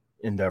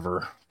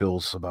Endeavor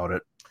feels about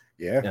it.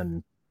 Yeah.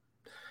 And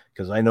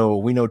because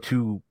we know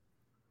two.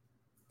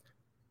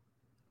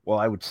 Well,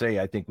 I would say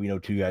I think we know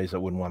two guys that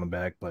wouldn't want him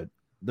back, but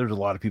there's a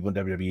lot of people in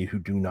WWE who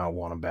do not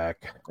want him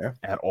back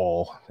at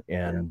all.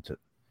 And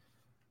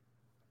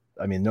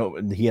I mean, no,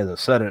 he hasn't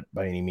said it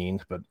by any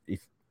means, but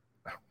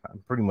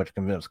I'm pretty much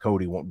convinced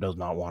Cody does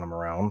not want him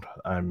around.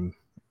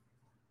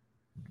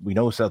 We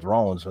know Seth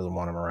Rollins doesn't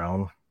want him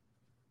around.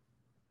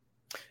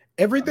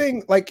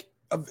 Everything, like,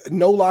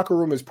 no locker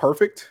room is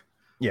perfect.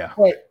 Yeah.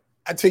 But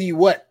I tell you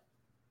what,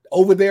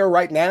 over there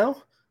right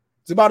now,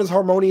 it's about as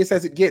harmonious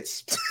as it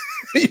gets.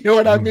 You know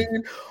what I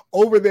mean?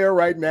 Over there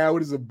right now,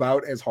 it is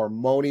about as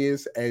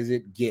harmonious as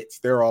it gets.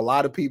 There are a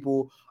lot of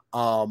people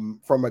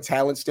from a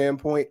talent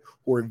standpoint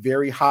who are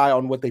very high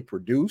on what they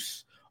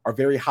produce, are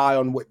very high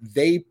on what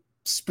they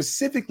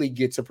specifically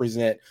get to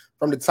present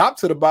from the top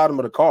to the bottom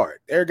of the card.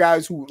 There are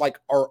guys who like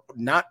are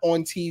not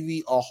on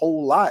TV a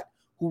whole lot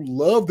who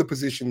love the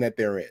position that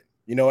they're in.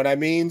 You know what I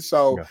mean?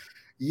 So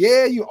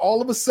yeah, you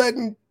all of a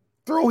sudden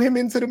throw him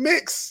into the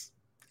mix.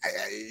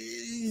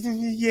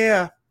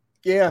 Yeah.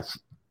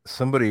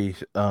 Somebody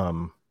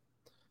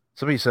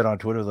said on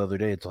Twitter the other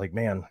day, it's like,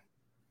 man,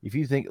 if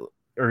you think,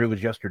 or it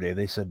was yesterday,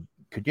 they said,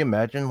 could you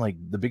imagine, like,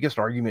 the biggest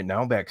argument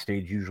now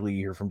backstage usually you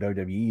hear from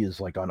WWE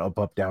is like on up,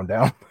 up, down,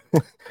 down.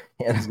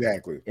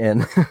 Exactly.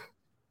 And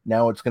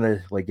now it's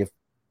gonna, like, if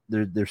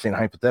they're saying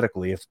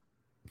hypothetically, if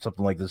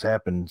something like this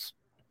happens,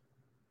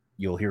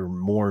 you'll hear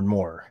more and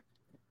more.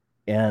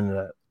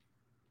 And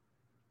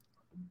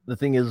the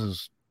thing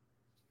is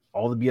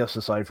all the BS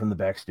aside from the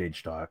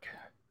backstage talk,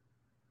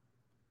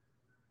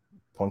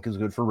 Punk is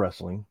good for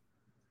wrestling.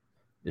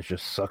 It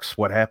just sucks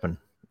what happened.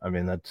 I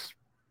mean,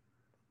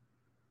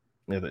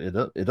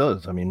 it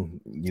does. I mean,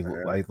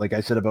 like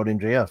I said about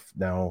MJF.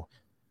 Now,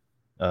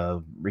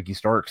 Ricky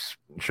Starks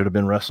should have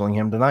been wrestling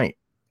him tonight.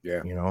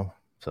 Yeah, you know.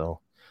 So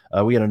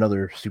we had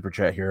another super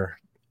chat here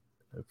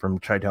from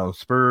Chi-Town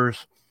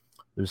Spurs.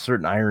 There's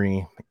certain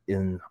irony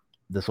in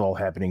this all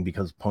happening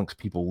because Punk's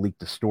people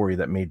leaked a story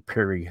that made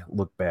Perry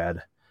look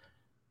bad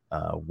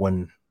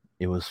when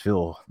it was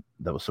Phil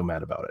that was so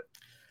mad about it.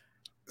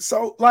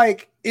 So,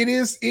 like, it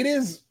is,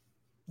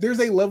 there's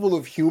a level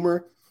of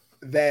humor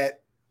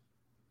that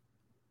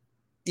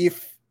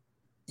if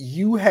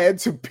you had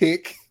to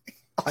pick,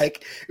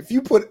 like, if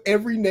you put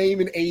every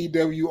name in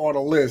AEW on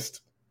a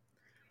list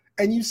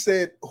and you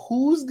said,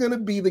 who's going to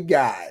be the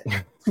guy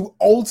to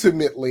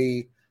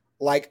ultimately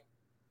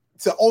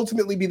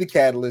be the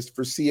catalyst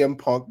for CM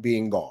Punk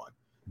being gone?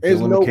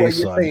 There's no way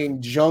you're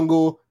saying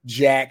Jungle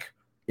Jack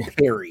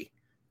Perry.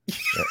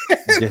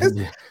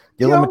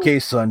 Dylan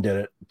McKay's son did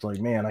it. It's like,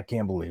 man, I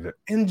can't believe it.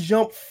 And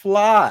jump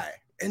fly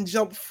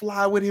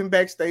with him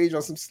backstage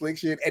on some slick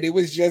shit. And it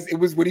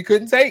was what he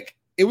couldn't take.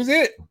 It was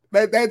it.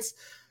 That's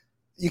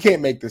you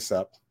can't make this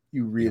up.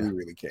 You really,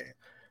 really can't.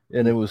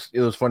 And it was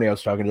funny. I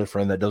was talking to a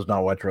friend that does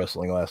not watch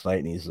wrestling last night,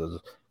 and he says,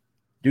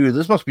 dude,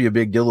 this must be a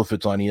big deal if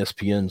it's on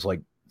ESPN's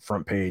like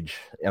front page.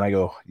 And I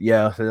go,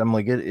 yeah. I'm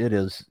like, it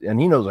is. And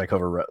he knows I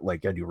cover I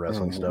do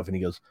wrestling stuff. And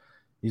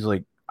he's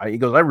like, I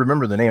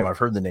remember the name. I've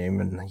heard the name,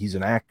 and he's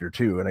an actor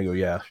too. And I go,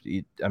 yeah.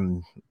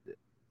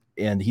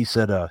 And he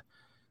said,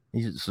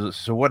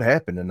 so what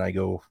happened? And I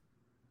go,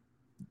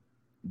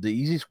 the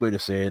easiest way to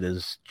say it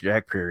is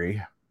Jack Perry.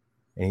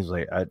 And he's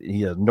like,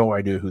 he has no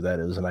idea who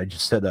that is. And I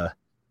just said,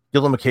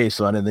 Dylan McKay's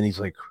son. And then he's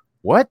like,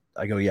 what?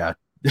 I go, yeah,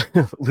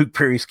 Luke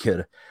Perry's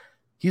kid.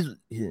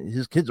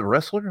 His kid's a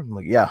wrestler. I'm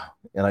like, yeah.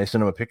 And I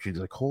sent him a picture. He's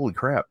like, holy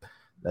crap.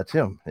 That's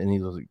him. And he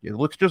was like, it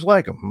looks just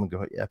like him. I'm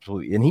like,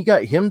 absolutely. And he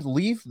got him to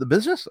leave the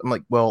business. I'm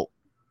like, well,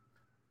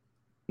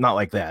 not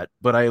like that.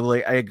 But I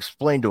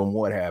explained to him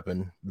what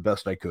happened the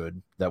best I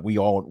could,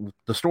 the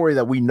story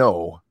that we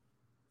know.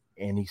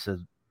 And he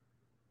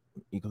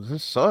goes,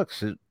 this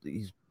sucks.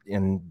 He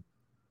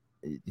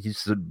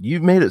said, you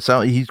make it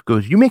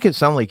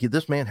sound like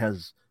this man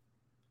has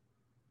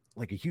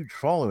like a huge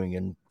following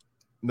and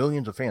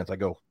millions of fans. I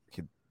go,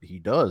 he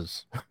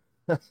does.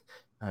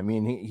 I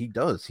mean, he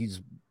does. He's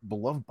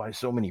beloved by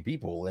so many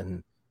people,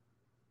 and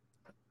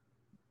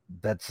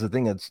that's the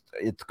thing.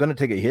 It's going to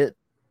take a hit,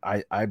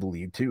 I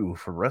believe, too,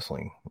 for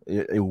wrestling.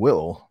 It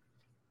will.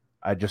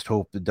 I just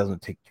hope it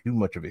doesn't take too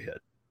much of a hit,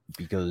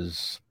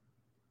 because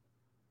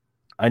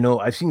I know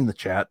I've seen the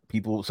chat.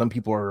 Some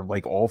people are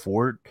like all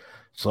for it.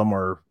 Some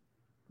are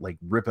like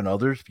ripping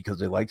others because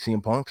they like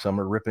CM Punk.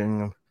 Some are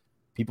ripping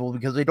people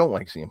because they don't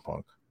like CM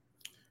Punk.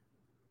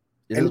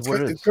 It's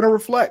going to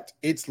reflect.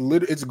 It's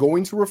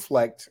going to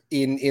reflect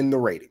in the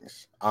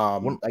ratings.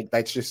 Like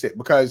that's just it.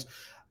 Because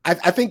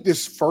I think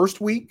this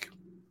first week,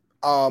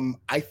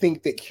 I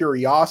think that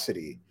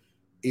curiosity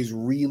is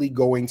really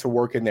going to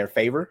work in their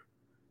favor,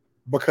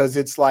 because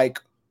it's like,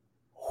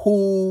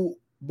 who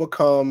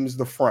becomes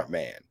the front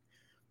man?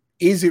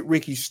 Is it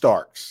Ricky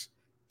Starks?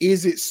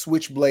 Is it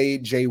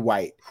Switchblade Jay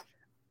White?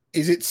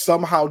 Is it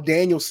somehow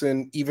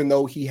Danielson, even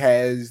though he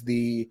has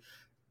the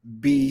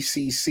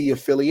BCC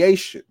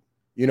affiliation?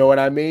 You know what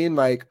I mean?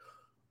 Like,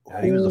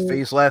 he was the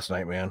face last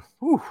night, man.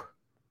 Whew.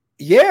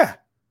 Yeah.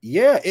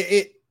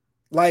 It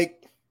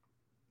like,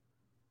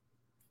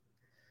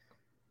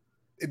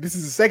 this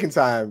is the second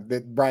time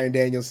that Bryan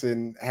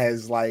Danielson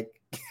has like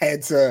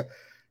had to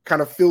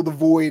kind of fill the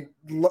void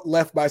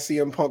left by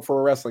CM Punk for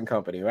a wrestling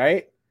company,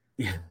 right?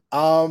 Yeah.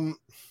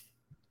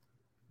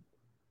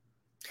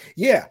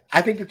 Yeah,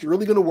 I think it's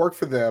really going to work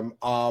for them.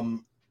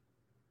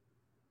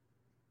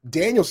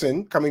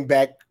 Danielson coming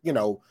back,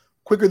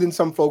 quicker than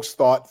some folks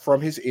thought from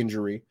his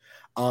injury,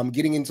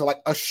 getting into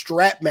like a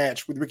strap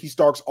match with Ricky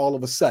Starks all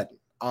of a sudden.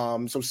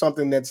 So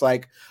something that's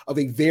like of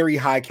a very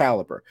high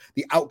caliber.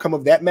 The outcome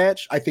of that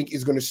match, I think,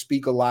 is going to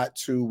speak a lot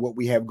to what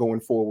we have going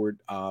forward,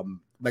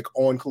 like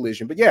on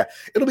Collision. But yeah,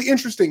 it'll be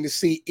interesting to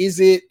see, is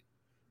it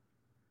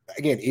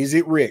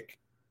Rick?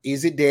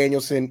 Is it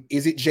Danielson?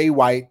 Is it Jay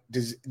White?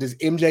 Does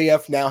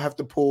MJF now have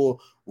to pull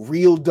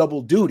real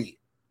double duty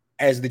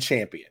as the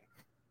champion?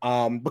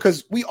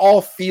 Because we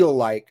all feel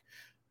like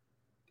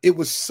it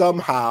was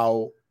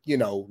somehow,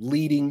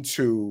 leading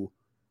to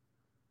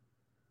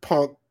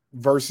Punk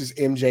versus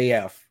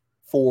MJF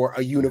for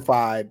a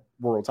unified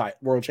world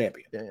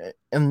champion.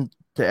 And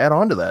to add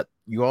on to that,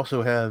 you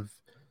also have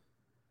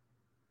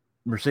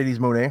Mercedes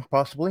Moné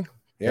possibly.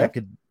 Yeah,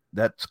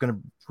 that's going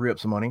to free up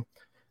some money.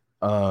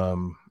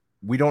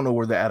 We don't know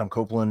where the Adam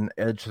Copeland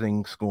Edge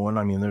thing's going.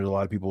 I mean, there's a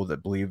lot of people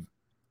that believe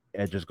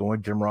Edge is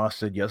going. Jim Ross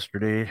said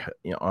yesterday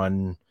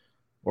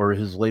or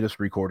his latest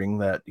recording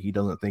that he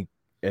doesn't think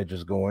Edge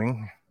is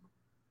going.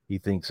 He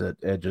thinks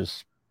that Edge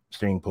is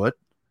staying put.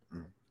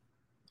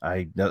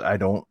 I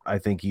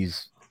think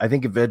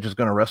if Edge is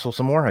going to wrestle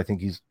some more, I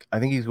think he's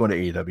going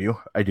to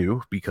AEW. I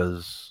do,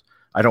 because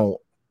I don't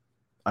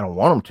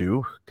want him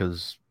to,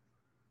 because,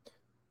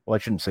 well, I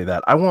shouldn't say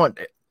that.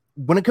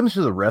 When it comes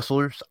to the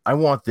wrestlers, I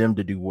want them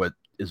to do what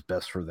is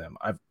best for them.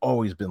 I've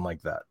always been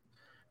like that.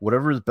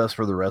 Whatever is best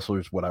for the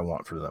wrestlers, what I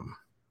want for them.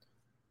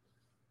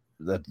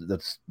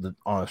 That's the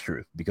honest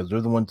truth, because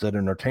they're the ones that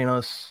entertain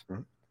us.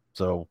 Mm-hmm.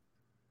 So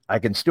I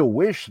can still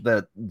wish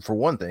that, for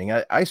one thing,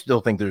 I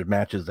still think there's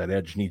matches that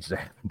Edge needs to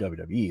have in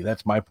WWE.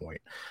 That's my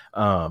point.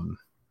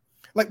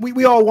 Like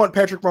we all want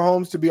Patrick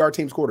Mahomes to be our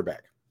team's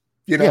quarterback.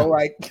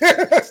 Like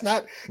it's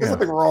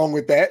nothing wrong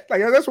with that.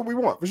 Like that's what we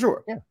want for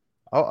sure. Yeah.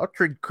 I'll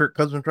trade Kirk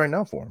Cousins right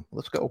now for him.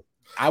 Let's go.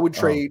 I would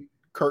trade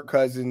Kirk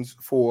Cousins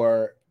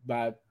for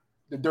the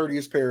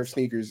dirtiest pair of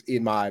sneakers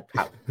in my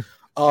house.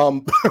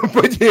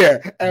 But yeah,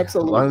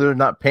 absolutely. As long as they're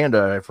not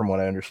Panda, from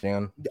what I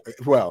understand.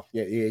 Well,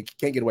 yeah, you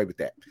can't get away with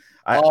that.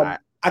 I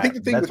think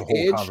the thing with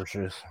Edge,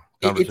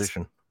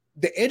 conversation.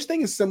 The Edge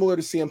thing is similar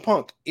to CM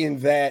Punk in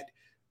that,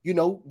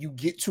 you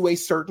get to a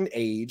certain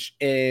age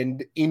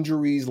and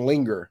injuries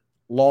linger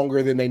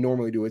longer than they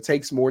normally do. It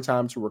takes more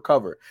time to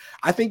recover.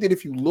 I think that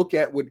if you look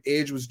at what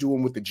Edge was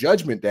doing with the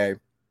Judgment Day,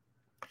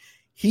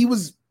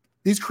 his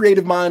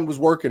creative mind was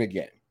working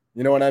again.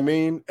 You know what I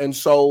mean? And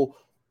so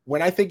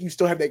when I think you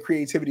still have that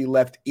creativity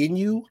left in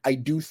you, I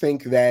do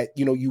think that,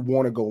 you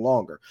want to go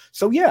longer.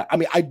 So yeah, I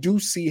mean, I do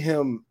see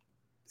him,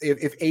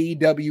 if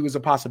AEW is a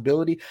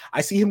possibility,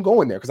 I see him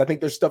going there, because I think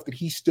there's stuff that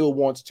he still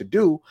wants to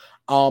do.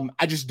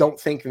 I just don't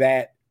think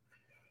that,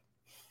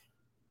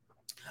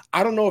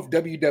 I don't know if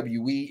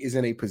WWE is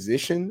in a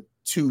position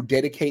to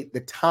dedicate the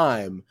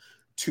time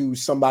to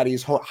somebody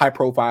as high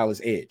profile as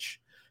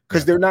Edge,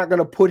 because they're not going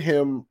to put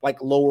him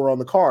like lower on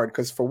the card.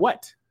 Because for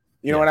what?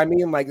 You know what I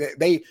mean? Like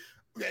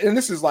and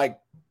this is like,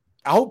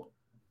 I hope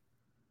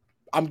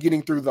I'm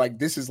getting through, like,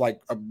 this is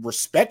like a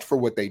respect for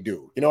what they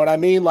do. You know what I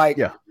mean? Like,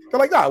 they're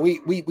like, no,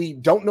 we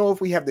don't know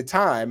if we have the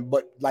time,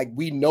 but like,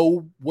 we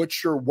know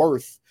what you're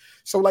worth.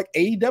 So like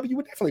AEW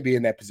would definitely be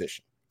in that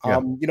position. Yeah.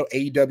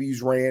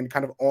 AEW's ran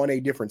kind of on a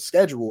different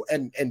schedule,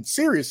 and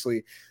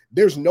seriously,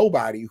 there's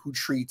nobody who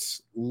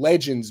treats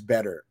legends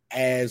better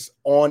as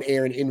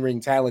on-air and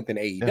in-ring talent than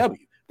AEW. Yeah.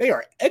 They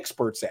are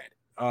experts at it.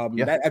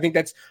 I think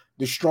that's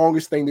the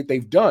strongest thing that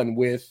they've done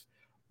with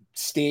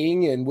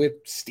Sting and with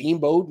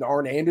Steamboat and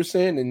Arn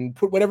Anderson, and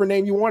put whatever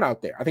name you want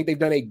out there. I think they've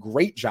done a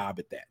great job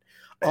at that.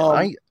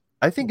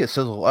 I think it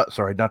says a lot.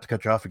 Sorry, not to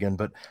cut you off again,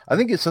 but I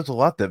think it says a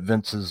lot that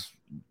Vince has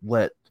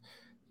let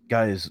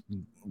guys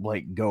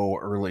like go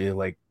early,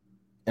 like,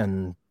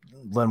 and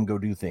let them go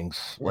do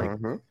things, like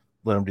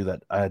let them do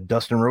that.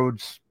 Dustin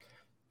Rhodes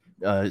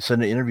said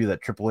in an interview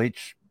that Triple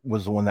H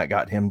was the one that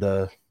got him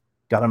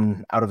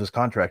out of his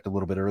contract a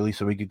little bit early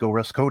so he could go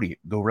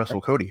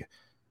wrestle Cody.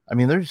 I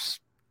mean, there's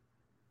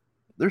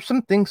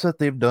some things that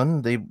they've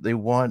done. They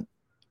want,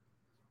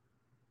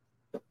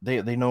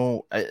 they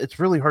know. It's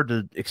really hard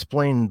to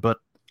explain, but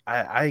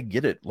I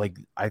get it. Like,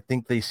 I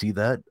think they see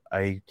that.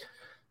 I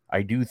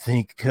do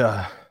think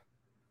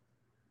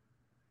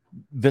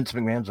Vince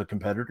McMahon's a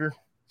competitor,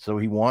 so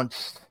he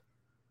wants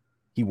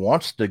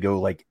to go,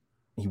 like,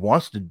 he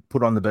wants to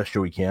put on the best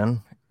show he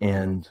can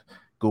and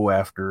go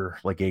after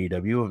like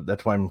AEW.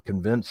 That's why I'm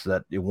convinced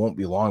that it won't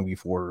be long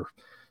before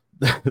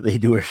they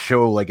do a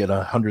show like at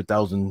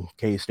 100,000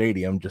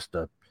 stadium just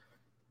to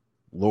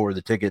lower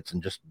the tickets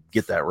and just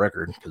get that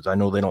record, because I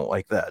know they don't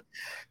like that.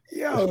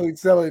 Yo,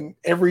 selling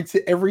every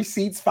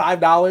seat's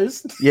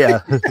 $5.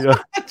 Yeah,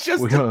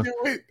 just we to do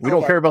it. We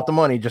don't care about the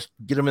money. Just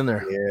get them in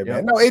there. Yeah,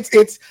 man. No,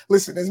 it's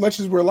listen. As much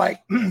as we're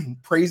like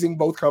praising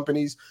both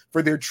companies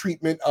for their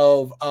treatment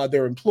of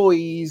their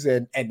employees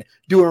and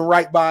doing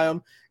right by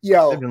them, they've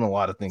done a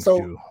lot of things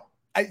too.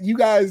 you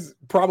guys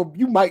probably,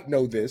 you might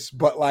know this,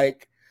 but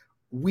like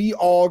we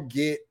all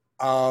get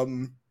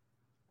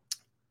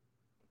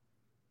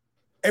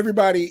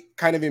everybody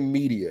kind of in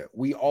media,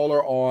 we all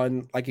are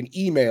on like an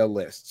email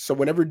list. So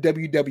whenever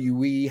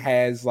WWE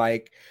has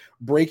like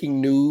breaking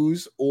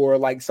news or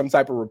like some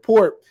type of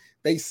report,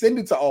 they send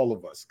it to all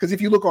of us. Because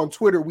if you look on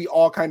Twitter, we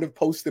all kind of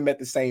post them at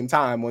the same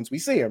time once we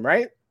see them,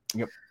 right?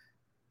 Yep.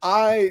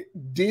 I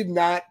did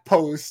not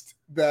post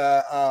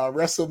the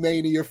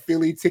WrestleMania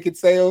Philly ticket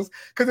sales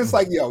because it's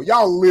like, yo,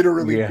 y'all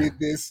literally did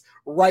this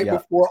right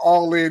before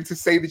All In to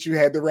say that you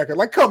had the record.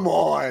 Like, come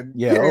on.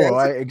 Yeah. Oh,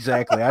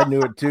 exactly. I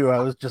knew it too. I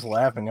was just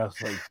laughing. I was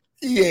like,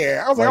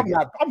 yeah. I was like,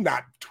 I'm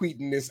not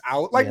tweeting this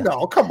out. Like,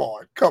 no, come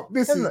on.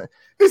 This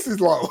is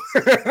low.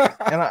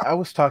 And I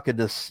was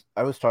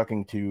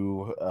talking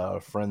to a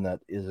friend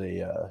that is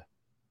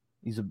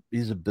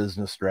he's a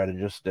business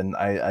strategist, and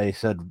I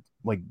said,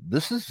 like,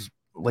 this is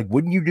like,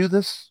 wouldn't you do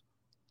this?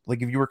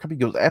 Like, if you were a company?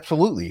 He goes,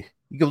 absolutely.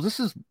 He goes, this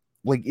is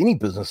like any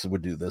business that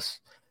would do this.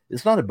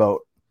 It's not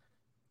about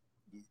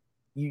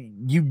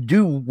you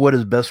do what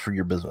is best for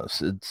your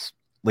business. It's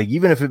like,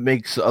 even if it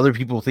makes other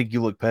people think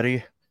you look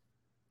petty,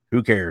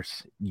 who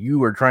cares?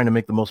 You are trying to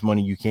make the most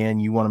money you can.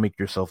 You want to make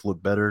yourself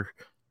look better.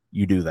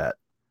 You do that.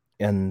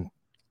 And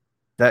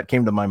that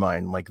came to my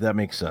mind. Like, that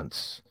makes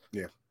sense.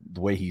 Yeah.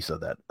 The way he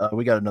said that.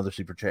 We got another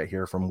super chat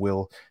here from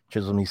Will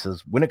Chisholm. He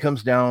says, when it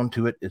comes down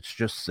to it, it's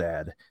just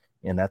sad.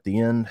 And at the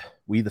end,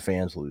 we, the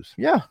fans, lose.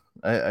 Yeah,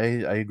 I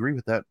agree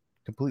with that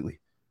completely.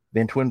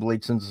 Van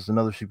Twinblade sends us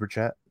another super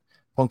chat.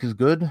 Punk is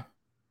good.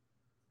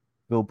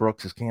 Phil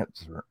Brooks is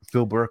cancer.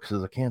 Phil Brooks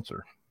is a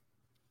cancer.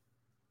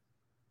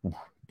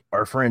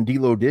 Our friend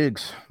D'Lo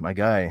Diggs, my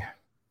guy.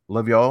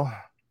 Love y'all.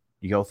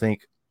 Do y'all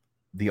think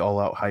the All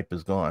Out hype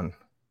is gone?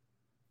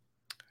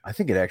 I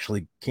think it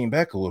actually came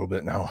back a little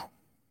bit now.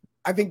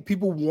 I think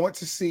people want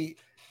to see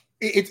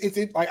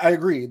I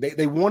agree.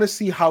 They want to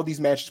see how these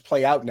matches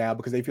play out now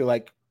because they feel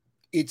like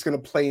it's going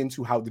to play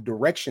into how the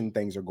direction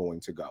things are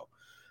going to go.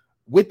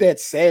 With that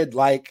said,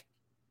 like,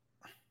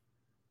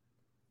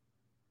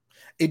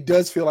 it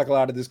does feel like a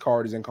lot of this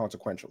card is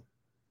inconsequential.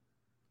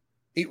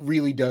 It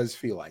really does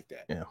feel like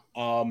that. Yeah.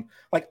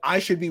 Like, I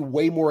should be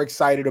way more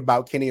excited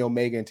about Kenny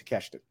Omega and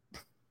Takeshita.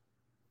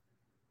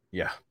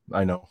 Yeah,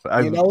 I know.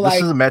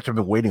 This is a match I've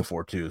been waiting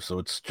for too. So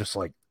it's just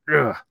like,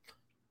 ugh.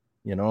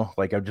 You know,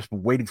 like, I've just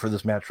been waiting for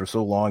this match for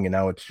so long, and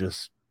now it's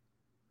just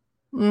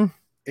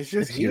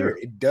it's here.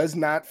 It does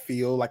not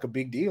feel like a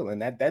big deal,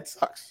 and that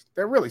sucks.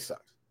 That really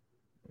sucks.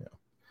 Yeah.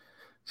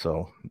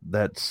 So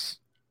that's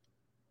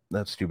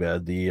too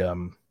bad.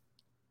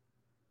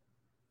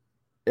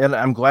 And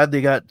I'm glad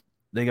they got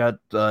 0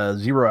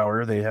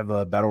 Hour. They have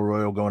a battle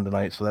royal going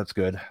tonight, so that's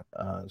good.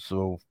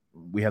 So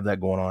we have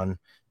that going on.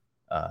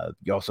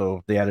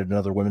 They added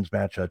another women's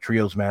match, a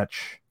trios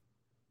match,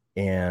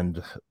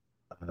 and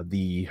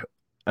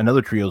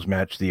another trios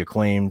match, the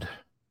Acclaimed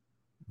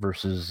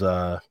versus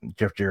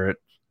Jeff Jarrett,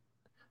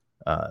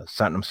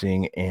 Satnam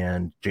Singh,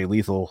 and Jay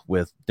Lethal,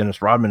 with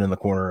Dennis Rodman in the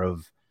corner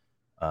of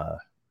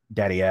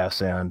Daddy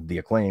Ass and the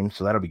Acclaimed.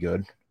 So that'll be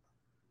good.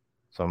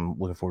 So I'm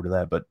looking forward to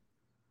that. But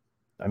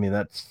I mean,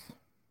 that's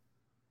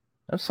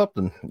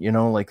something, you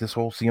know, like this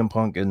whole CM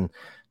Punk, and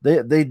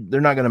they're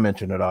not going to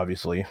mention it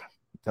obviously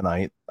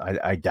tonight.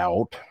 I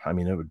doubt. I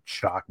mean, it would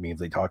shock me if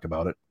they talked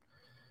about it.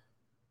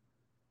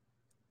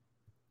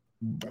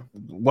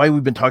 Why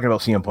we've been talking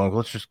about CM Punk,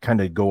 let's just kind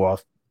of go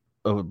off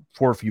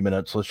for a few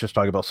minutes. Let's just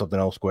talk about something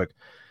else quick.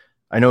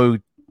 I know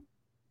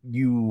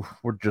you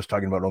were just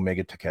talking about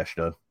Omega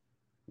Takeshita.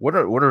 What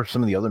are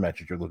some of the other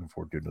matches you're looking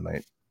forward to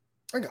tonight?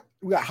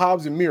 We got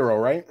Hobbs and Miro,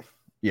 right?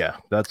 Yeah,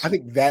 I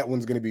think that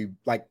one's going to be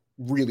like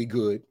really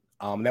good.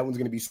 That one's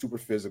going to be super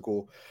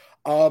physical.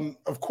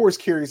 Of course,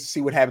 curious to see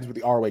what happens with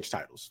the ROH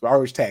titles, the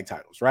ROH tag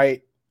titles,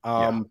 right?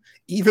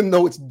 Even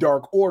though it's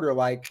Dark Order,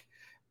 like,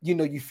 you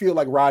know, you feel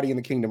like Roddy and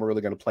the Kingdom are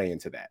really going to play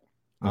into that.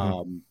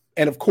 Mm-hmm.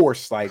 And of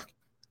course, like,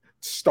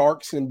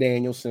 Starks and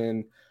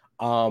Danielson,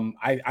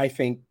 I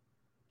think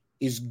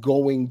is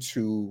going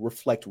to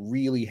reflect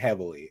really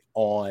heavily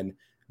on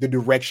the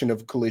direction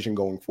of Collision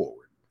going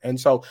forward. And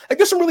so, like,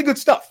 there's some really good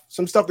stuff,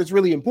 some stuff that's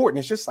really important.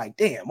 It's just like,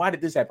 damn, why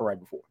did this happen right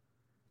before?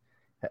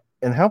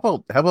 And how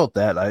about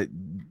that?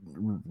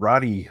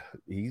 Roddy,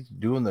 he's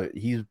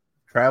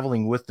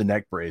traveling with the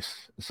neck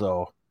brace.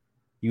 So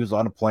he was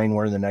on a plane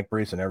wearing the neck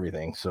brace and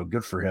everything. So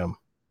good for him.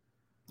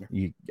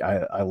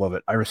 I love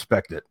it. I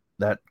respect it.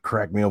 That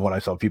cracked me up when I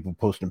saw people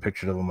posting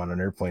pictures of him on an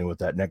airplane with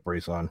that neck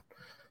brace on.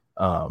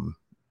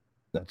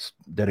 That's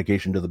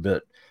dedication to the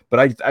bit.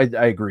 But I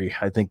agree.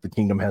 I think the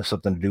Kingdom has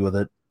something to do with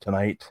it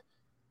tonight.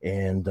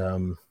 And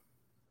I'm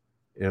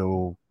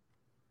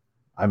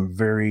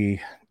very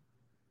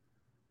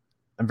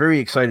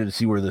excited to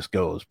see where this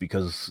goes,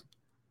 because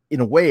in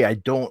a way I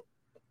don't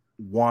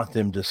want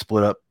them to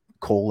split up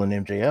Cole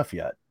and MJF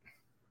yet.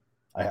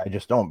 I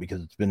just don't,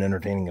 because it's been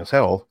entertaining as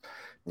hell.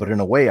 But in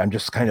a way, I'm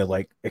just kind of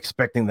like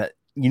expecting that,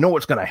 you know,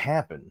 what's going to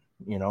happen,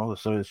 you know?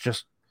 So it's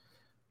just,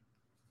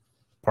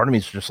 part of me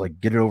is just like,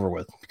 get it over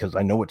with, because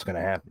I know what's going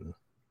to happen.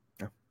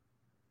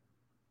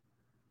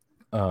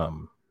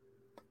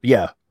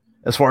 Yeah,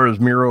 as far as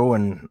Miro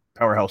and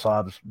Powerhouse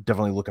Hobbs,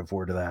 definitely looking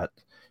forward to that.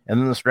 And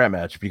then the strap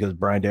match because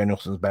Bryan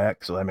Danielson's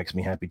back, so that makes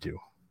me happy too.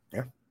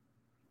 Yeah.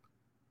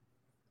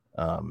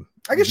 I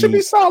guess it should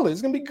be solid.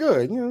 It's gonna be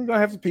good. You're gonna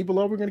have the people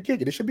over, we're gonna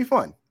kick it. It should be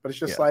fun. But it's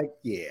just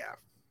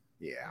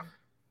yeah.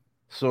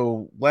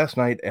 So last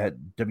night at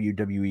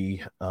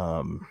WWE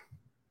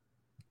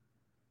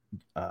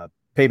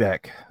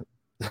Payback,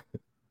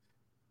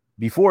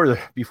 before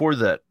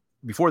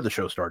the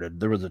show started,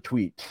 there was a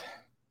tweet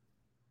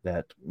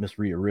that Miss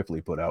Rhea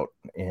Ripley put out,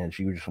 and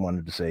she just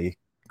wanted to say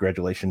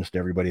congratulations to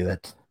everybody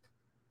that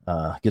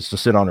gets to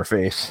sit on her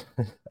face.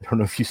 I don't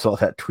know if you saw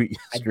that tweet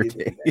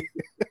yesterday.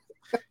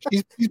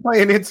 She's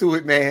playing into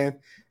it, man.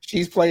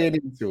 She's playing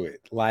into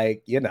it.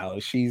 Like,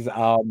 she's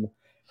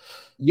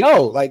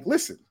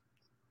listen,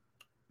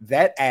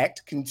 that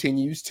act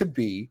continues to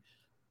be,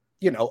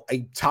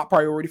 a top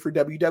priority for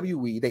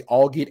WWE. They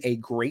all get a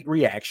great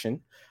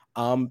reaction.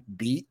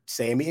 Beat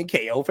Sammy and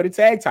KO for the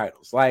tag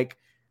titles. Like,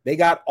 they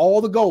got all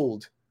the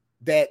gold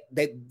that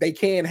they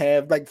can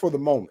have, like, for the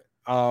moment.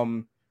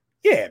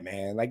 Yeah,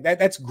 man, like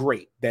that's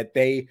great that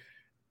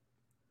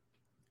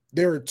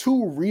there are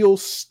two real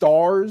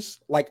stars,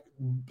 like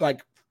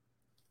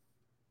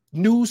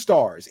new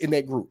stars in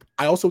that group.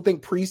 I also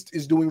think Priest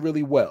is doing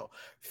really well.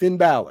 Finn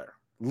Balor,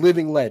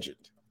 living legend.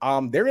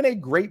 They're in a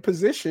great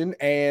position,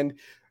 and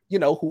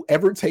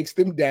whoever takes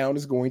them down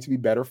is going to be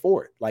better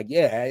for it. Like,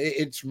 yeah,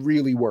 it's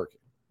really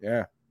working.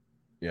 Yeah.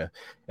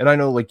 And I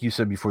know, like you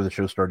said before the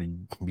show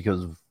started,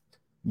 because of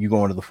you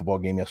going to the football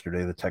game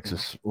yesterday, the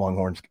Texas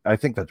Longhorns. I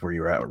think that's where you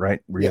were at, right?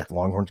 Were you at the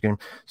Longhorns game?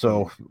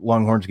 So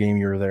Longhorns game,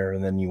 you were there,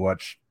 and then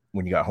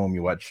when you got home,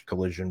 you watched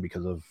Collision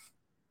because of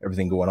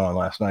everything going on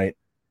last night,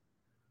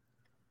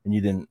 and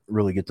you didn't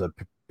really get to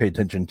pay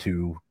attention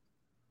to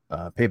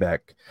Payback.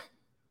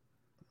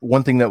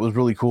 One thing that was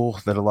really cool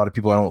that a lot of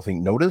people I don't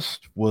think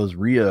noticed was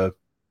Rhea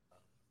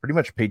pretty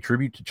much paid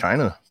tribute to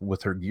China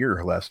with her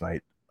gear last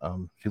night.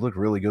 She looked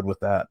really good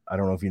with that. I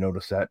don't know if you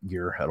noticed that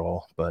gear at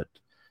all, but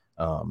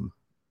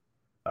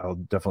I'll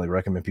definitely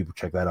recommend people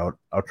check that out.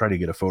 I'll try to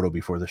get a photo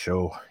before the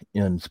show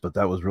ends, but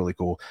that was really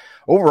cool.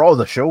 Overall,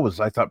 the show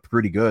was, I thought,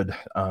 pretty good.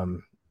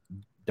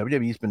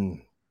 WWE's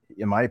been,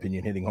 in my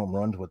opinion, hitting home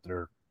runs with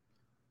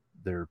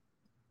their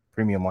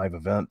premium live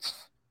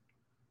events.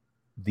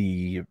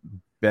 The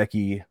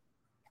Becky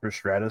Trish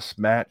Stratus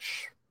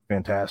match,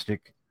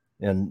 fantastic.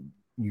 And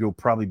you'll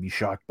probably be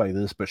shocked by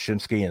this, but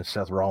Shinsuke and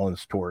Seth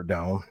Rollins tore it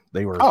down.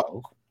 They were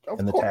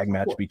in the tag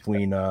match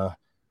between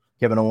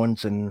Kevin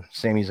Owens and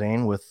Sami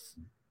Zayn with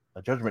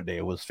a Judgment Day.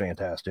 It was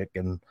fantastic.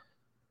 And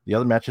the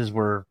other matches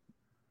weren't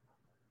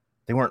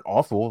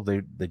awful.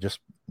 They just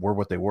were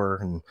what they were.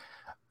 And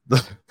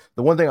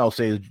the one thing I'll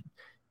say is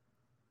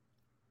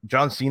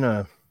John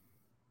Cena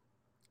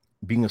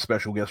being a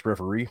special guest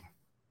referee,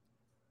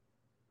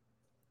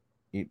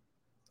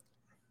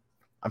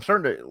 I'm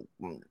starting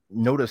to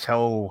notice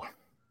how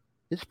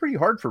it's pretty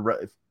hard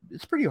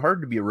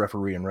to be a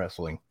referee in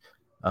wrestling,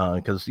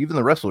 because even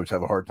the wrestlers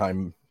have a hard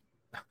time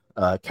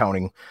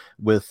counting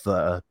with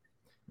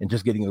and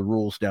just getting the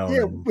rules down.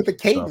 Yeah, with the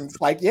cadence,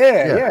 stuff.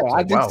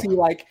 I did see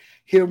like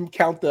him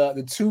count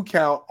the 2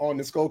 count on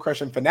the Skull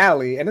Crushing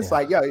finale, and it's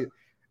like,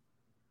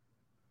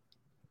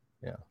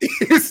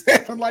 it's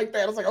something like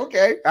that. I was like,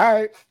 okay, all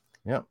right.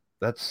 Yeah,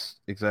 that's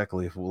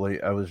exactly.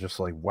 I was just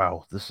like,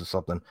 wow, this is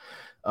something.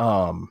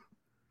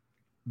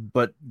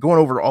 But going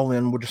over All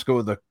In, we'll just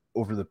go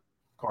over the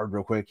card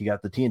real quick. You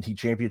got the TNT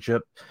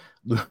Championship,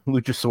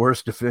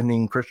 Luchasaurus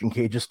defending Christian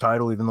Cage's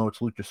title, even though it's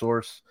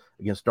Luchasaurus,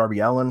 against Darby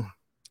Allin.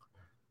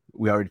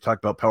 We already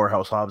talked about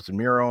Powerhouse Hobbs and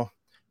Miro.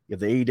 You have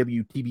the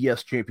AEW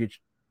TBS Championship.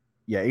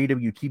 Yeah,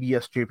 AEW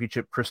TBS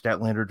Championship, Chris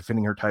Statlander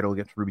defending her title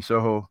against Ruby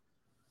Soho.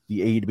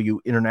 The AEW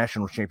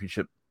International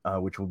Championship,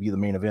 which will be the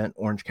main event,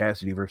 Orange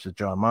Cassidy versus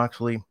Jon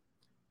Moxley.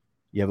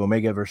 You have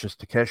Omega versus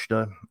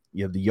Takeshita.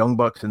 You have the Young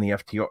Bucks and the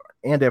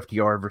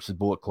FTR versus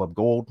Bullet Club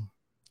Gold.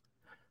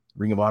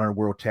 Ring of Honor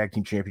World Tag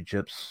Team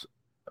Championships,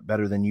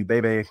 Better Than You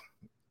Baby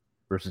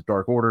versus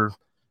Dark Order.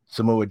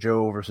 Samoa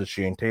Joe versus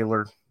Shane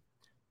Taylor.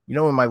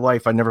 In my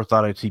life, I never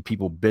thought I'd see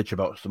people bitch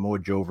about Samoa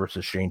Joe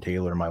versus Shane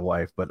Taylor in my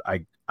life, but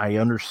I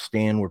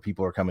understand where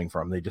people are coming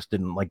from. They just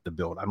didn't like the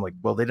build. I'm like,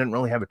 well, they didn't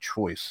really have a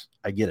choice.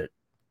 I get it.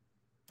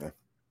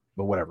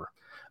 But whatever.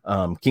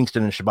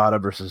 Kingston and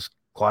Shibata versus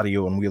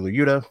Claudio and Wheeler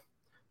Yuta.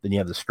 Then you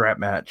have the strap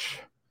match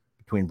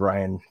between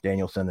Bryan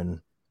Danielson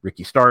and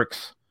Ricky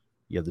Starks.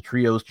 You have the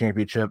Trios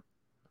Championship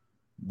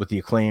with the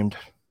Acclaimed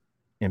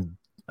and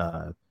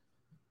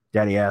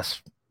Daddy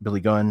Ass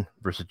Billy Gunn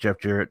versus Jeff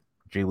Jarrett,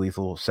 Jay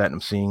Lethal,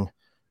 Satnam Singh.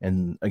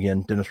 And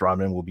again, Dennis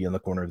Rodman will be in the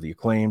corner of the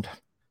Acclaimed.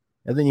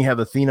 And then you have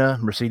Athena,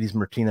 Mercedes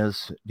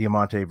Martinez,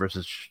 Diamante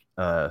versus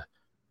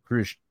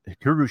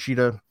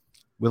Kurushita,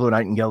 Willow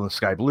Nightingale, and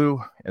Sky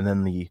Blue. And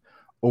then the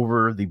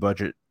over the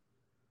budget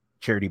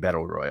charity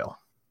battle royal.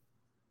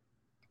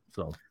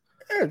 So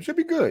it should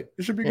be good.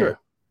 It should be good.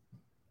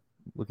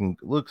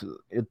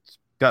 It's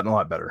gotten a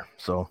lot better.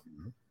 So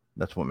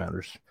that's what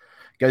matters.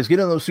 Guys, get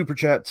in those super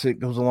chats. It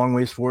goes a long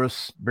ways for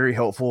us. Very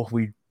helpful.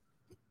 We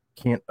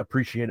can't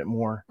appreciate it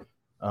more.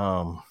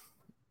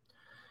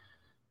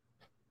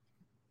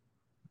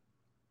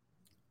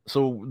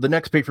 So the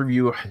next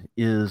pay-per-view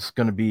is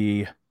going to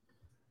be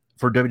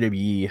for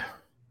WWE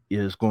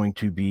is going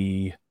to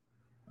be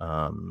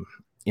in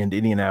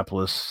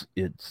Indianapolis.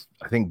 It's,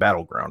 I think,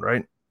 Battleground,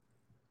 right?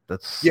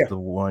 That's the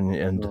one.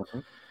 And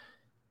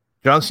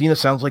John Cena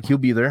sounds like he'll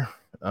be there.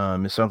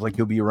 It sounds like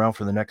he'll be around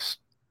for the next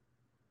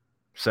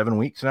 7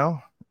 weeks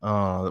now,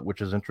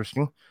 which is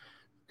interesting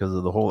because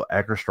of the whole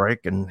actor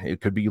strike, and it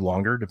could be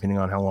longer depending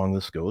on how long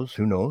this goes.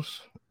 Who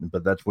knows?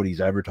 But that's what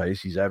he's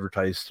advertised. He's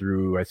advertised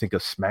through, I think, a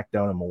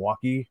SmackDown in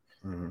Milwaukee,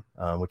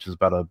 which is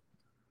about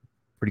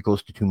pretty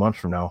close to 2 months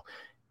from now.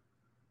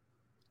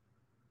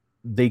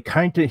 They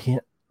kind of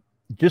hint,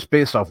 just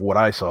based off what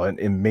I saw,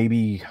 and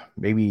maybe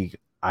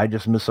I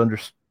just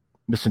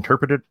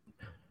misinterpreted.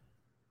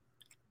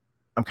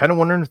 I'm kind of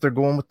wondering if they're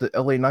going with the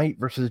LA Knight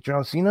versus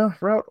John Cena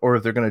route, or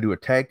if they're going to do a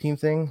tag team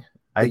thing.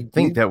 I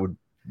think that would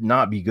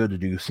not be good to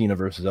do Cena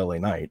versus LA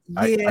Knight.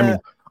 I mean,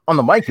 on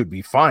the mic, it would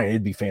be fine.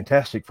 It'd be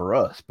fantastic for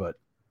us, but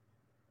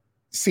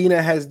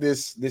Cena has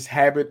this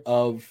habit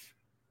of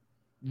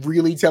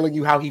really telling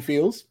you how he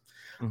feels.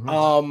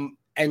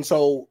 And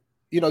so,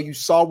 you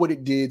saw what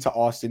it did to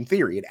Austin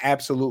Theory. It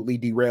absolutely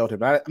derailed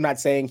him. I'm not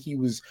saying he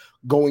was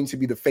going to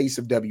be the face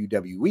of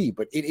WWE,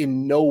 but it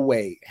in no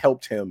way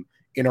helped him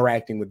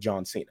interacting with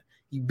John Cena.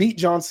 He beat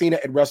John Cena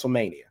at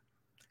WrestleMania,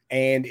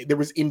 and there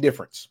was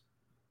indifference.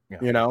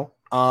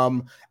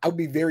 I would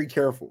be very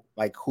careful,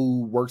 like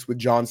who works with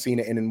John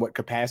Cena and in what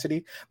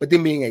capacity. But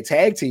then being a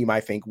tag team, I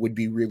think, would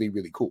be really,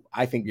 really cool.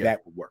 I think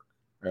that would work.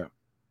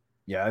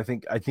 Yeah, I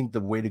think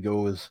the way to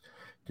go is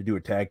to do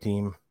a tag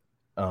team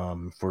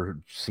for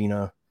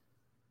Cena.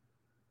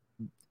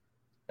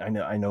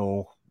 I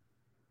know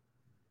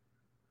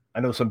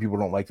some people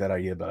don't like that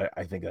idea, but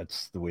I think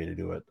that's the way to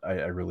do it.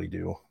 I really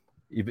do.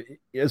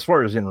 As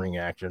far as in-ring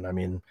action, I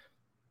mean,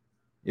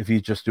 if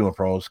he's just doing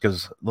promos,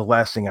 because the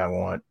last thing I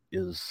want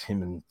is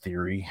him and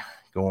Theory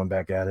going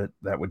back at it.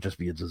 That would just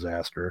be a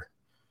disaster.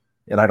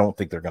 And I don't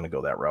think they're going to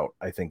go that route.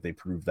 I think they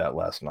proved that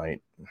last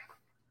night.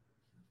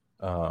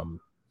 But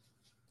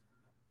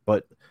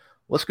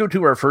let's go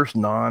to our first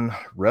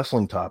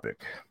non-wrestling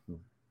topic.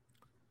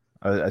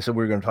 I said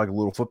we were going to talk a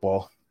little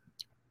football.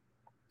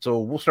 So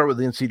we'll start with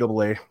the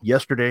NCAA.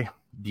 Yesterday,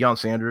 Deion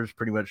Sanders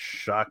pretty much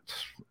shocked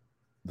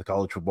the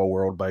college football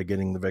world by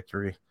getting the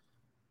victory.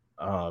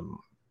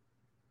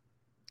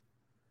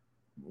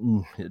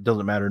 It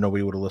doesn't matter.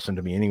 Nobody would have listened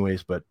to me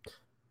anyways, but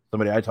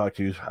somebody I talked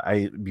to,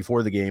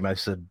 before the game, I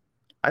said,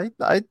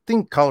 I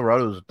think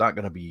Colorado is not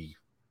going to be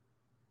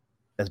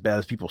as bad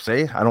as people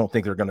say. I don't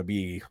think they're going to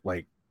be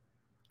like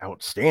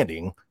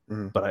outstanding,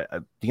 but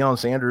Deion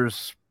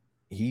Sanders,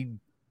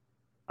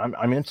 I'm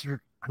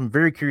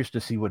very curious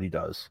to see what he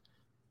does.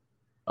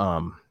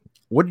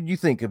 What did you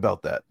think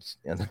about that?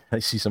 And I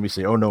see somebody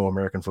say, "Oh no,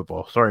 American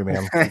football." Sorry,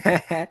 man.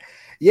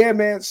 Yeah,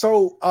 man.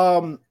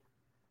 So,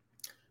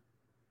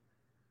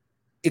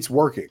 it's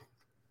working.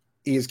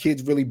 His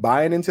kid's really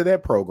buying into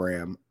that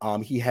program.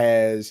 He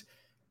has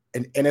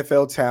an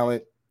NFL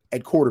talent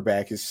at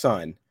quarterback, his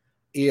son.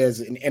 He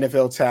has an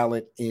NFL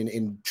talent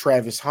in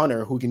Travis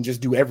Hunter, who can just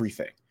do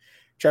everything.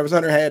 Travis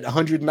Hunter had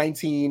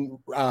 119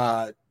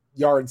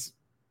 yards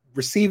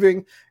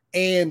receiving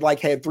and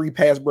had 3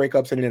 pass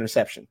breakups and an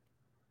interception.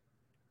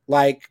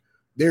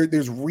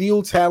 There's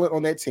real talent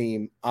on that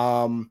team.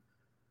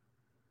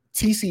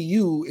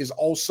 TCU is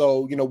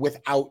also,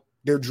 without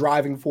their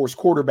driving force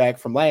quarterback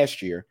from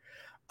last year.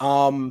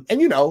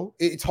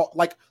 It's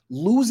like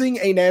losing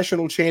a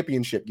national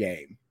championship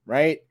game,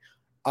 right?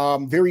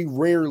 Very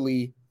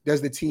rarely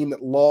does the team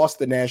that lost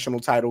the national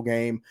title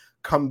game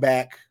come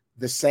back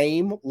the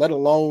same, let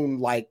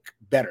alone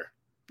better,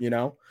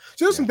 So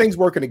there's some things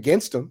working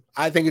against them.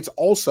 I think it's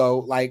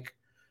also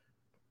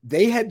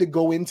they had to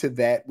go into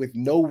that with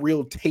no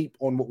real tape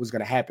on what was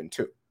going to happen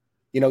too.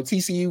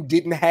 TCU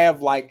didn't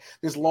have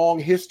this long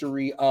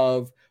history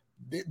of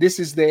this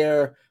is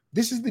the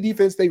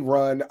defense they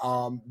run.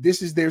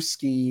 This is their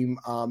scheme.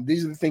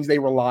 These are the things they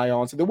rely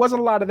on. So there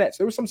wasn't a lot of that.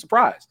 So there was some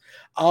surprise.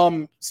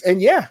 And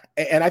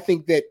I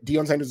think that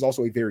Deion Sanders is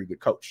also a very good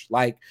coach.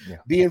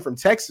 Being from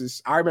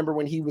Texas, I remember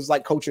when he was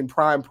coaching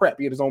prime prep.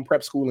 He had his own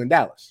prep school in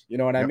Dallas. You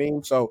know what I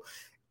mean? So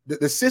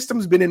the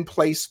system's been in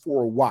place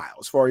for a while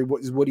as far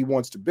as what he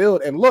wants to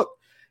build. And look,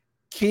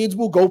 kids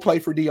will go play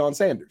for Deion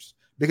Sanders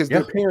because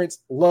their parents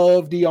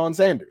love Deion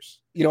Sanders.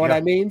 You know what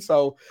I mean?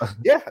 So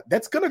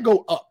that's going to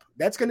go up.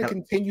 That's going to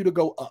continue to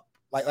go up.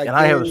 And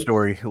I have a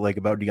story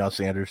about Deion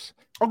Sanders.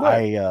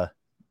 I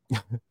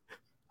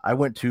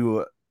went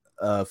to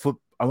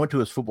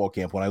his football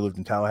camp when I lived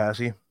in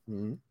Tallahassee,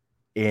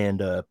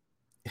 and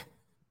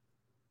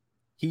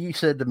he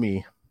said to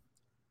me,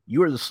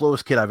 "You are the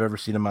slowest kid I've ever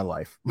seen in my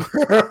life."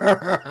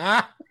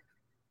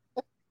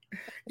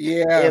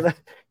 And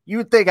you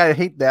would think I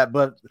hate that,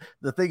 but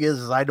the thing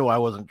is I know I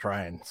wasn't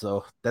trying,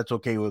 so that's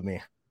okay with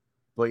me.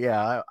 But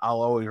yeah,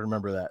 I'll always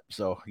remember that.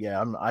 So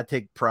yeah, I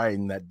take pride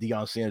in that.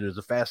 Deion Sanders is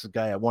the fastest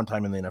guy at one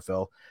time in the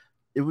NFL.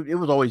 it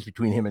was always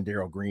between him and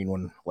Darryl Green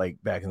when like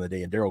back in the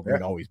day, and Darryl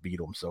Green always beat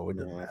him, so it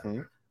didn't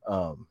matter.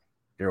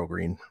 Darryl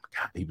Green,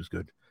 God, he was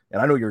good.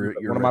 And I know you're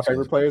one of my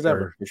favorite players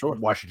ever, for sure.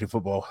 Washington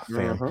football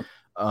fan,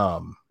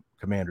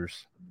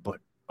 Commanders, but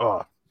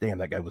oh damn,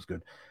 that guy was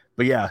good.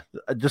 But yeah,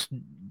 just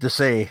to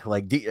say,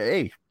 like,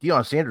 hey,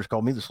 Deion Sanders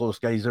called me the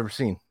slowest guy he's ever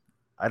seen.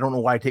 I don't know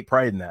why I take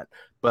pride in that,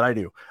 but I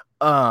do.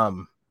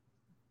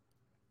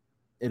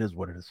 It is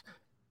what it is.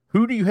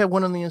 Who do you have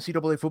winning the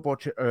NCAA football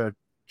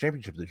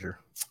championship this year?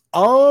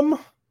 I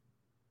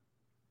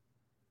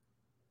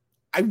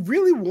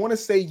really want to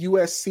say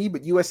USC,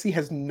 but USC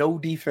has no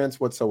defense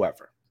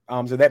whatsoever.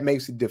 So that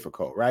makes it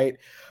difficult, right?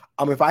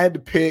 If I had to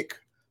pick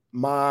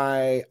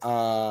my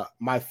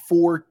my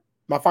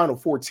final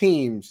four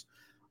teams,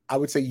 I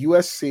would say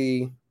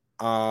USC.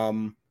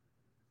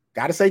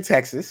 Gotta say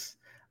Texas.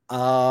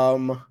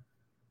 I'm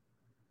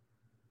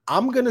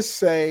gonna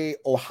say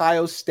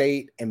Ohio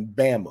State and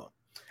Bama.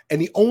 And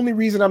the only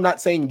reason I'm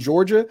not saying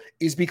Georgia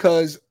is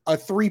because a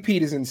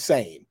three-peat is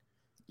insane.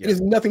 Yeah. It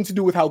has nothing to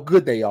do with how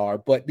good they are,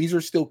 but these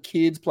are still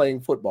kids playing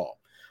football.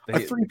 A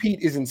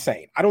three-peat is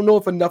insane. I don't know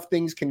if enough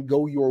things can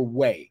go your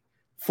way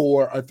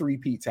for a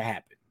three-peat to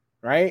happen,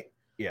 right?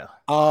 Yeah.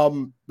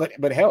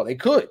 But hell, they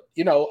could,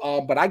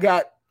 but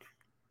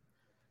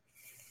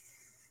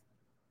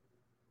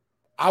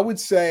I would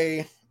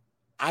say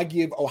I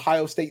give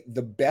Ohio State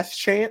the best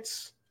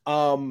chance.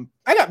 I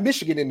got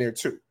Michigan in there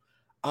too.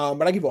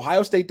 But I give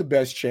Ohio State the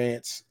best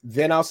chance.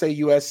 Then I'll say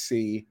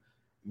USC.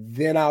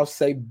 Then I'll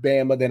say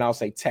Bama. Then I'll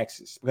say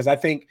Texas. Because I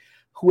think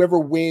whoever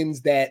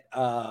wins that,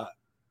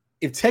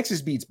 if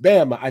Texas beats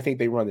Bama, I think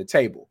they run the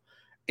table.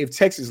 If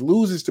Texas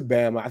loses to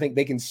Bama, I think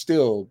they can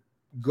still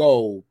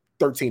go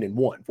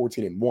 13-1,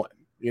 14-1.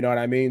 You know what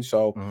I mean?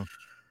 So,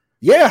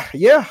 yeah.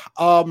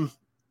 I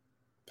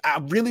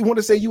really want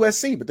to say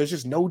USC, but there's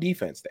just no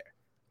defense there.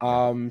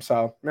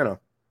 So,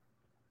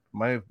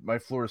 My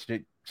Florida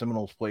State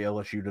Seminoles play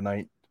LSU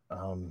tonight.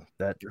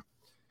 That's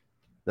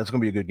going to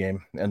be a good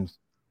game, and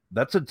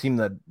that's a team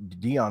that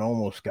Deion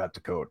almost got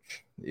to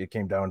coach. It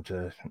came down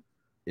to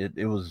it.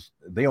 It was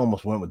they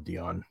almost went with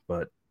Deion,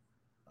 but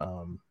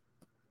that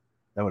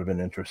would have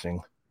been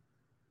interesting.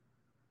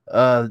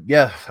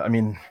 Yeah, I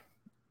mean,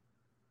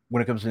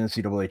 when it comes to the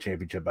NCAA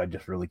championship, I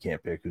just really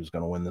can't pick who's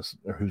going to win this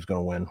or who's going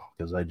to win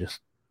because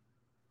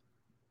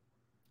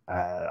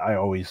I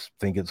always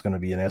think it's going to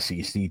be an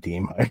SEC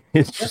team.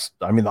 It's just,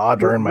 I mean, the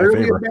odds are in my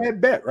favor. A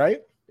bad bet,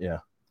 right? Yeah.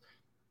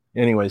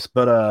 Anyways,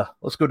 but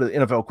let's go to the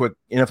NFL quick.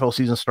 NFL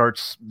season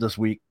starts this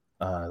week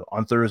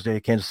on Thursday.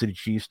 Kansas City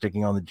Chiefs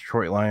taking on the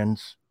Detroit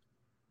Lions.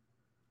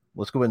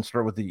 Let's go ahead and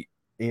start with the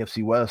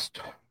AFC West.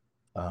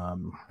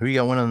 Who you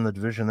got winning in the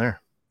division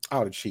there?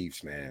 Oh, the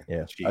Chiefs, man.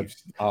 Yeah,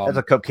 Chiefs. That's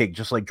a cupcake,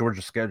 just like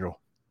Georgia's schedule.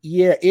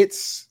 Yeah,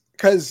 it's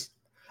because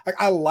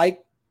I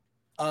like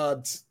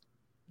the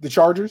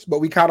Chargers, but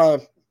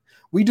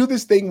we do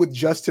this thing with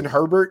Justin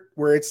Herbert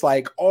where it's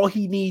like all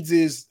he needs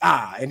is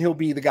and he'll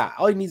be the guy.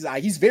 All he needs is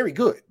he's very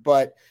good.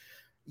 But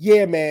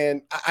yeah,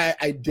 man,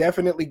 I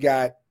definitely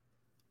got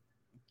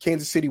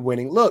Kansas City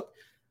winning. Look,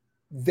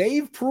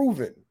 they've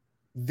proven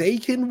they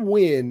can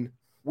win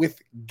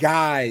with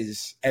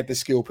guys at the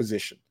skill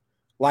position.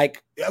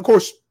 Like, of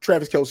course,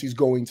 Travis Kelce's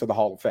going to the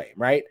Hall of Fame,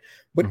 right?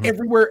 But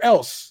everywhere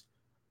else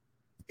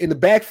in the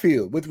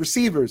backfield with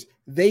receivers,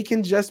 they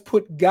can just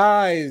put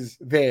guys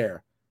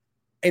there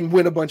and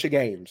win a bunch of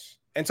games.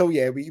 And so,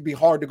 yeah, it'd be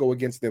hard to go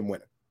against them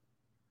winning.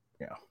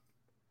 Yeah.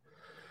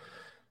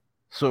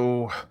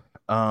 So,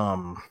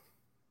 in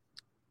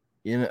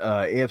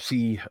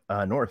AFC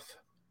North,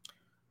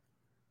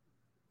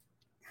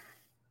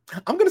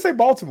 I'm going to say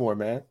Baltimore,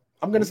 man.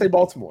 I'm going to say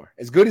Baltimore.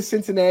 As good as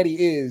Cincinnati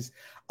is,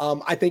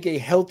 I think a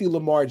healthy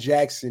Lamar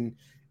Jackson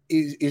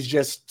is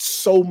just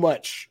so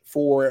much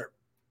for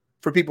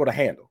people to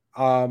handle.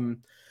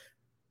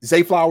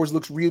 Zay Flowers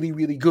looks really,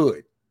 really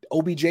good.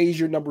 OBJ is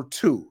your number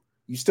 2.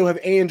 You still have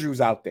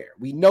Andrews out there.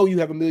 We know you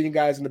have a million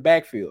guys in the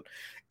backfield.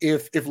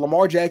 If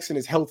Lamar Jackson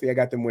is healthy, I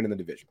got them winning the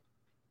division.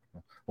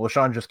 Well,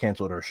 Sean just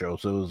canceled our show,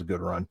 so it was a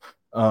good run.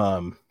 My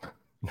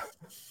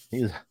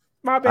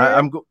bad.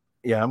 I'm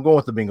going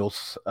with the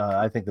Bengals.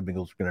 I think the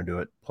Bengals are going to do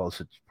it.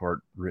 Plus, it's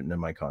part written in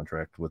my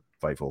contract with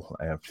Fightful.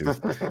 I have to.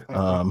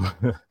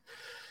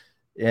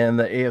 And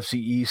the AFC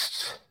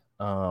East,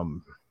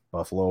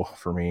 Buffalo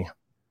for me.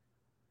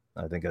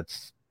 I think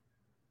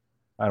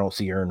I don't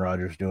see Aaron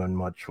Rodgers doing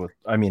much with.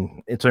 I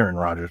mean, it's Aaron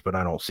Rodgers, but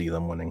I don't see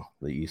them winning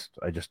the East.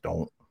 I just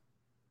don't.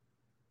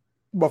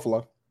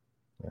 Buffalo.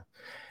 Yeah.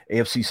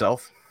 AFC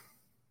South.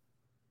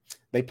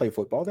 They play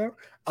football there.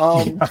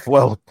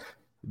 Well.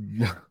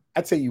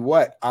 I tell you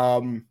what,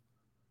 I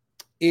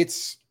think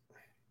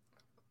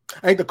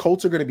the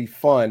Colts are going to be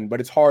fun, but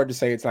it's hard to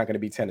say it's not going to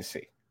be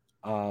Tennessee.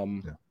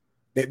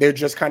 They're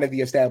just kind of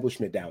the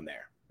establishment down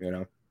there, you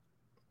know?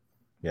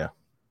 Yeah.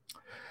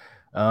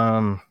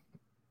 Part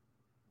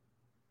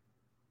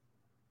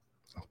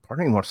of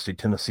me wants to say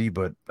Tennessee,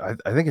 but I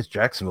think it's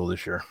Jacksonville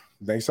this year.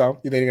 Think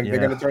so? You think they're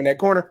going to turn that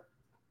corner?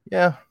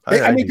 Yeah.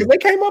 I mean, because they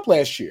came up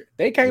last year.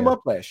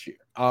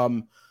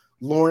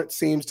 Lawrence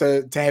seems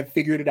to have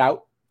figured it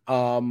out.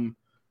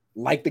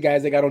 Like the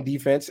guys they got on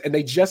defense, and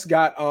they just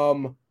got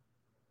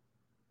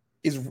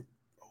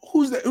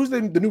who's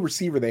the new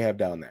receiver they have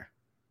down there?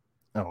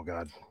 Oh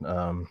God,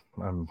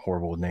 I'm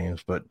horrible with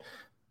names, but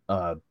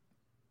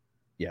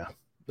yeah.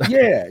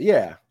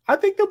 yeah. I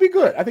think they'll be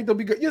good. As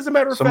a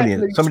matter of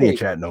fact, somebody in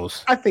chat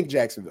knows. I think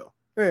Jacksonville.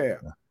 Yeah.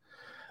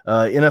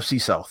 NFC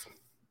South.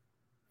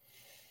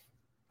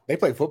 They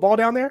play football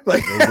down there?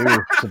 Like they do,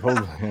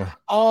 supposedly. Yeah.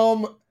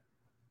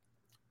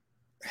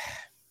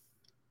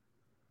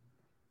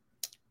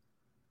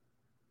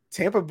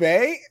 Tampa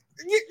Bay?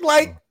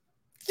 Like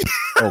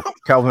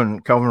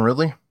Calvin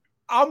Ridley?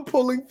 I'm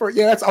pulling for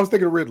I was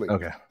thinking of Ridley.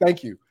 Okay.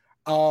 Thank you.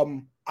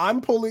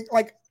 I'm pulling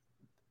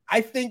I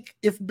think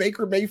if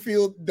Baker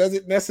Mayfield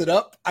doesn't mess it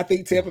up, I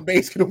think Tampa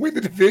Bay's going to win the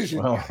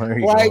division. Well, there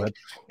you go.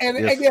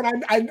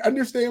 Again, I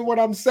understand what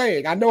I'm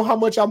saying. I know how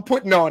much I'm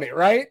putting on it,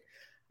 right?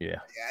 Yeah.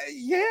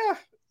 Yeah,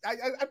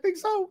 I think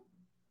so.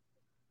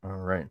 All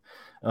right.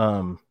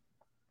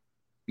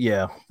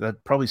 Yeah,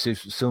 that probably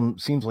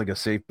seems like a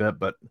safe bet,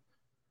 but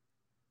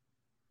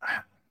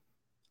I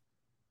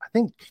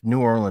think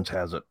New Orleans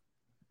has it.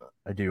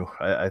 I do.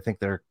 I think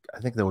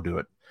they'll do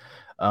it.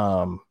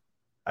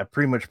 I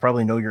pretty much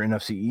probably know your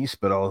NFC East,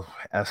 but I'll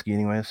ask you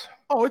anyways.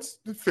 Oh, it's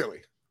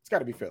Philly. It's got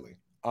to be Philly.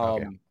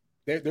 Okay.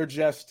 They're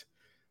just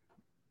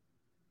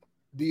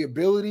the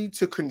ability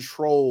to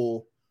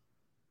control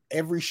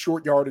every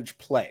short yardage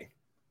play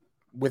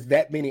with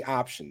that many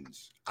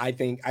options. I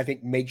think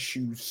makes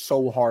you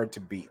so hard to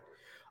beat.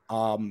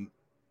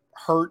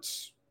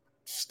 Hurts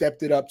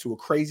stepped it up to a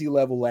crazy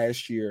level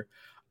last year.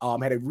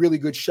 Had a really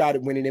good shot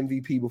at winning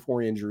MVP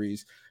before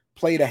injuries.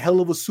 Played a hell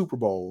of a Super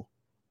Bowl.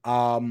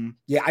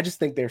 I just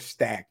think they're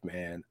stacked,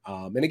 man.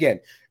 And again,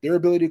 their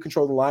ability to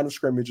control the line of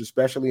scrimmage,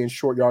 especially in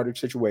short yardage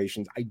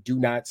situations, I do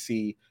not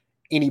see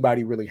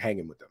anybody really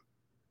hanging with them.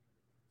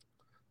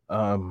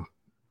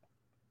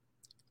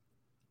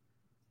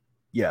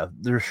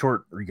 Their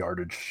short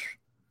yardage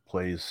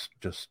plays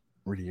just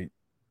really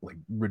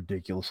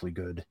ridiculously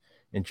good.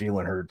 And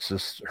Jalen Hurts,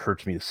 this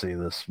hurts me to say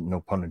this,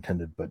 no pun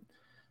intended, but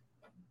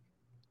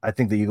I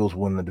think the Eagles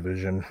win the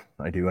division.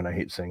 I do, and I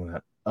hate saying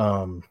that.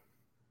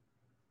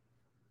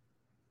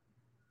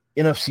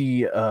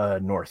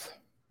 NFC North.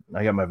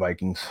 I got my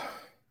Vikings.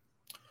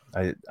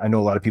 I know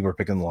a lot of people are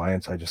picking the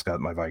Lions. I just got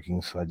my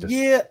Vikings.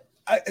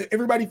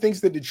 Everybody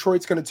thinks that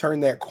Detroit's going to turn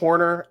that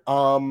corner.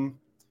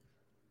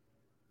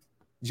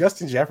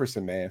 Justin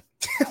Jefferson, man.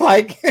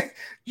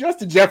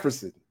 Justin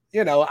Jefferson.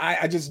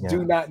 I just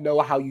do not know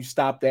how you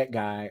stop that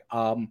guy.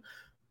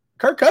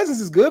 Kirk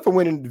Cousins is good for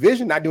winning the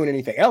division, not doing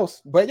anything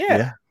else. But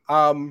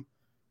I'm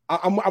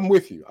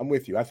with you.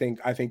 I think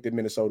that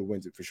Minnesota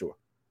wins it for sure.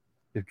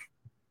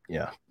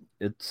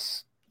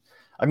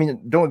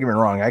 Don't get me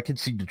wrong. I could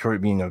see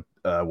Detroit being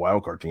a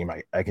wild card team.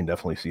 I can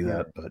definitely see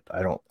that, but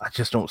I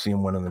just don't see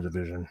them winning the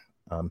division.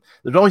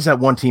 There's always that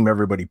one team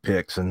everybody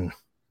picks, and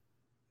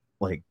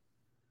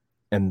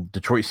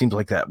Detroit seems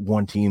like that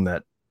one team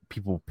that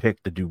people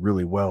pick to do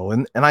really well.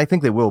 And I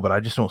think they will, but I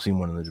just don't see them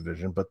winning the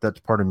division, but that's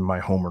part of my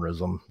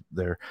homerism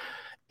there.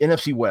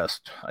 NFC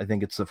West, I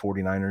think it's the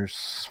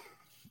 49ers.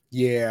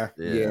 Yeah.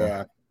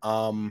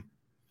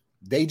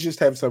 They just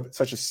have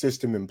such a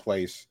system in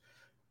place.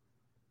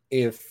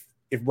 If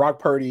Brock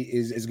Purdy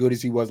is as good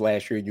as he was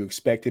last year and you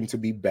expect him to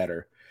be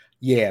better,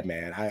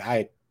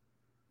 man,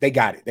 they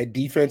got it. That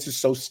defense is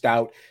so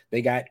stout.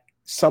 They got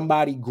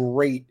somebody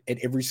great at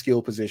every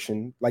skill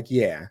position.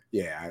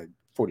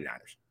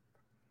 49ers.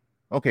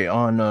 Okay,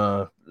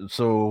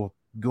 so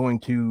going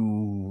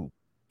to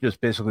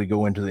just basically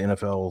go into the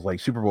NFL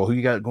Super Bowl. Who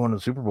you got going to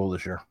the Super Bowl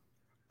this year?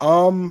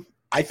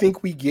 I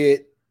think we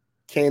get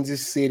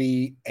Kansas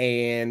City,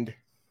 and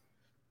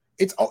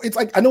it's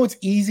I know it's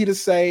easy to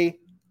say.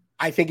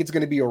 I think it's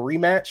going to be a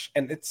rematch,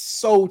 and it's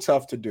so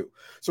tough to do.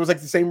 So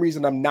it's the same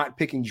reason I'm not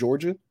picking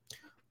Georgia.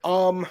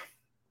 I'll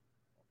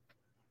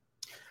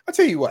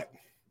tell you what.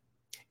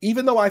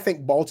 Even though I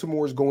think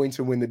Baltimore is going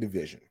to win the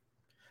division,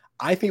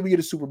 I think we get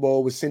a Super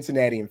Bowl with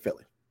Cincinnati and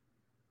Philly.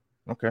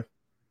 Okay.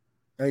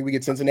 I think we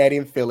get Cincinnati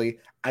and Philly.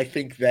 I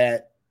think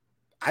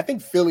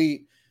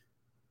Philly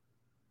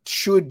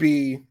should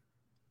be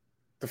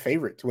the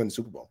favorite to win the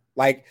Super Bowl.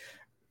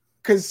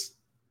 Because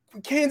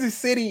Kansas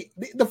City,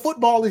 the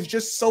football is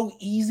just so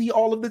easy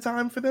all of the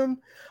time for them.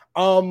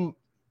 You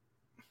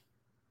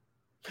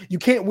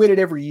can't win it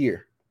every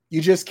year.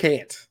 You just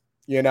can't.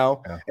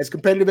 As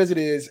competitive as it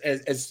is,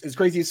 as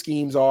crazy as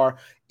schemes are,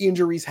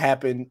 injuries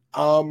happen.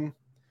 I'm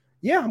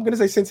going to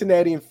say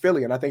Cincinnati and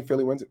Philly, and I think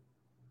Philly wins it.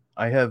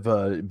 I have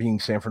being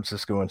San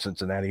Francisco and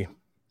Cincinnati,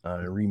 a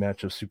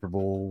rematch of Super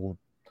Bowl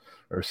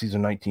or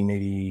season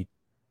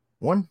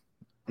 1981.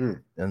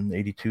 And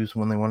 82 is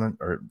when they won it,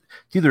 or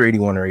it's either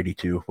 81 or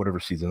 82, whatever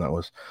season that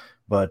was.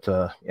 But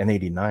and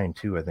 89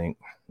 too, I think.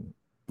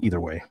 Either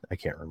way, I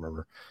can't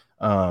remember.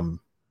 But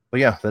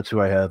yeah, that's who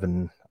I have,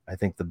 and I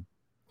think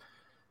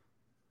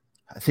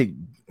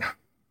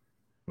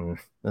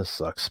this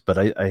sucks, but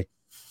I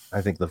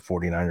think the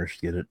 49ers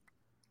get it.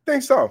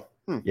 Think so?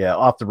 Yeah,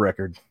 off the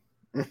record.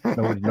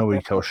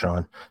 Nobody tells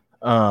Sean.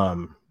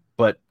 But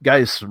But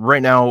guys, right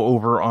now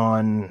over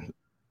on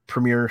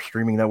Premier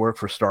Streaming Network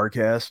for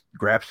StarCast,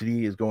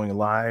 Grapsity is going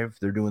live.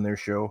 They're doing their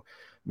show.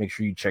 Make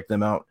sure you check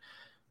them out.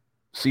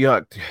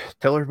 Seahawk,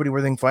 tell everybody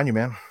where they can find you,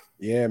 man.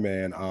 Yeah,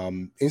 man.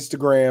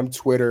 Instagram,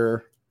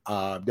 Twitter,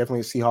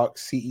 definitely Seahawk,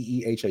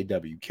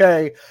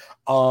 CEEHAWK.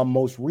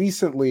 Most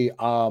recently,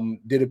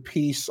 did a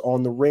piece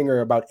on The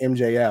Ringer about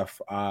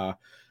MJF.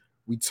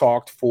 We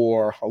talked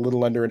for a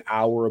little under an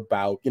hour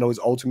about, his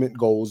ultimate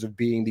goals of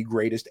being the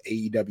greatest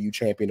AEW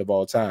champion of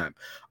all time.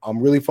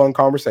 Really fun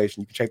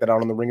conversation. You can check that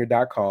out on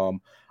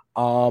theringer.com.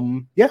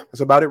 Yeah, that's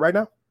about it right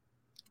now.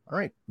 All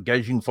right,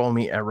 guys, you can follow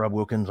me at Rob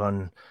Wilkins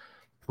on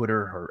Twitter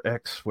or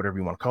X, whatever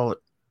you want to call it.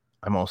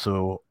 I'm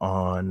also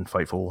on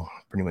Fightful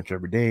pretty much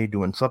every day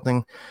doing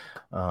something,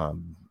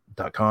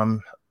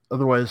 .com.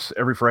 Otherwise,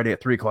 every Friday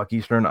at 3 o'clock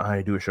Eastern,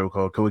 I do a show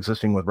called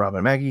Coexisting with Rob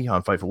and Maggie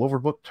on Fightful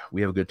Overbooked.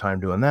 We have a good time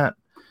doing that.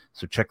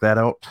 So check that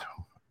out.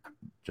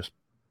 Just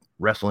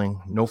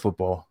wrestling, no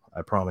football.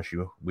 I promise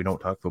you, we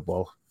don't talk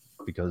football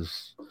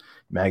because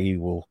Maggie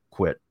will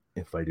quit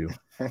if I do.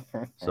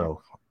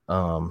 So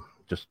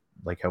just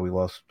like how we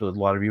lost a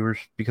lot of viewers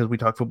because we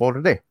talk football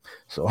today.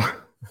 So,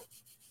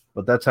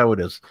 but that's how it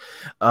is.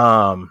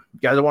 Guys,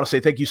 I want to say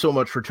thank you so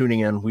much for tuning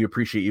in. We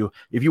appreciate you.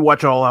 If you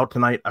watch All Out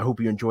tonight, I hope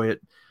you enjoy it.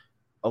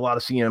 A lot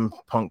of CM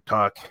Punk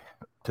talk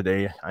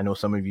today. I know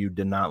some of you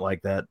did not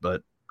like that,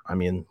 but I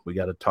mean, we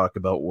got to talk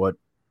about what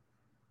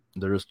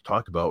there is to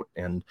talk about,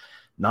 and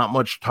not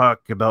much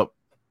talk about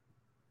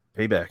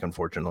Payback,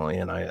 unfortunately.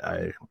 And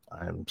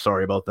I'm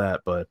sorry about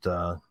that, but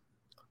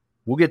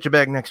we'll get you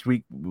back next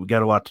week. We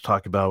got a lot to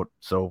talk about,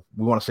 so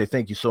we want to say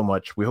thank you so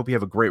much. We hope you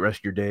have a great rest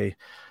of your day.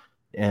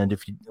 And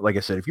if you, like I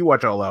said, if you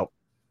watch All Out,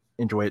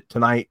 enjoy it.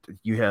 Tonight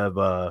you have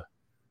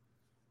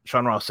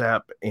Sean Ross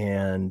Sapp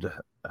and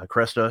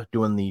Cresta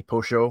doing the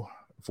post show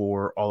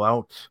for All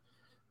Out,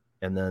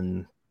 and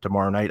then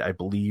tomorrow night I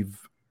believe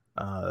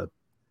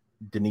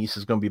Denise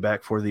is going to be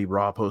back for the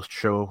Raw post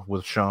show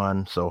with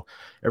Sean. So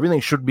everything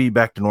should be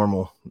back to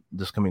normal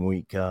this coming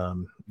week.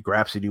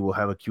 Grapsity will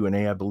have a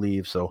Q&A, I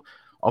believe. So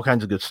all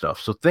kinds of good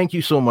stuff. So thank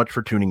you so much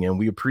for tuning in.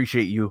 We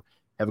appreciate you.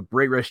 Have a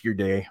great rest of your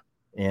day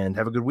and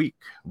have a good week.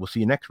 We'll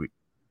see you next week.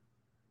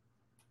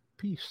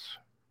 Peace.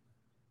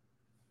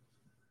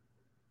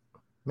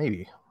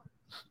 Maybe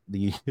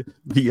the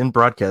end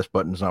broadcast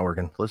button is not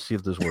working. Let's see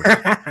if this works.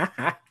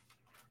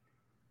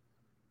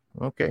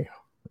 Okay.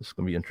 This is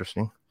going to be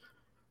interesting.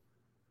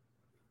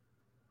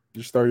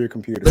 Just start your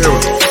computer. There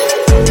we go.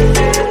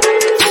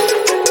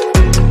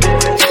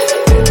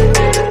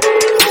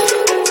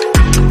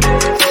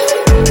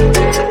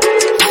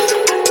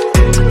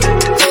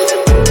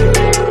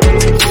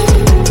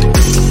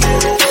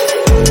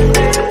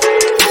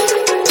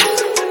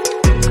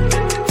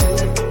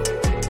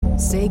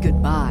 Say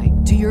goodbye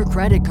to your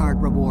credit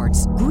card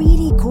rewards.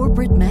 Greedy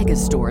corporate mega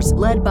stores,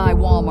 led by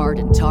Walmart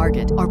and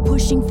Target, are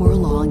pushing for a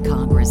law in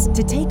Congress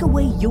to take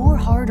away your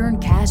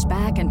hard-earned cash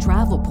back and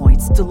travel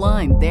points to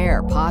line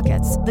their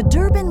pockets. The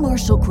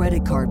Durbin-Marshall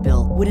credit card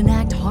bill would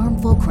enact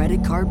harmful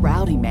credit card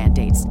routing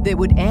mandates that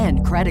would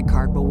end credit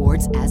card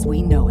rewards as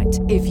we know it.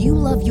 If you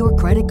love your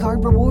credit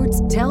card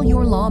rewards, tell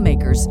your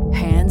lawmakers,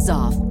 hands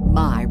off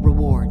my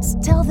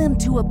rewards. Tell them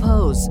to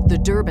oppose the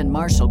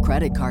Durbin-Marshall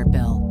credit card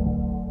bill.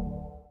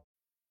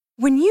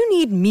 When you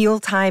need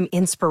mealtime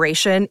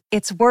inspiration,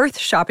 it's worth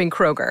shopping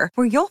Kroger,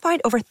 where you'll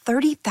find over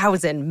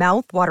 30,000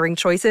 mouth-watering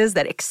choices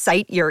that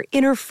excite your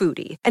inner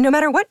foodie. And no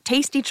matter what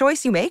tasty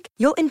choice you make,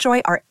 you'll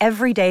enjoy our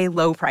everyday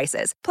low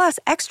prices, plus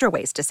extra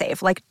ways to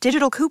save, like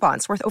digital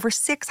coupons worth over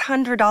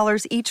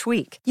 $600 each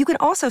week. You can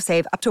also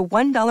save up to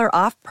 $1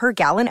 off per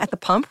gallon at the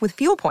pump with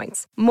fuel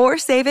points. More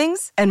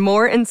savings and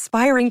more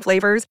inspiring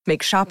flavors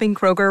make shopping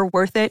Kroger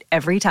worth it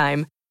every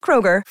time.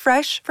 Kroger,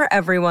 fresh for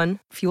everyone.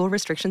 Fuel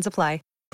restrictions apply.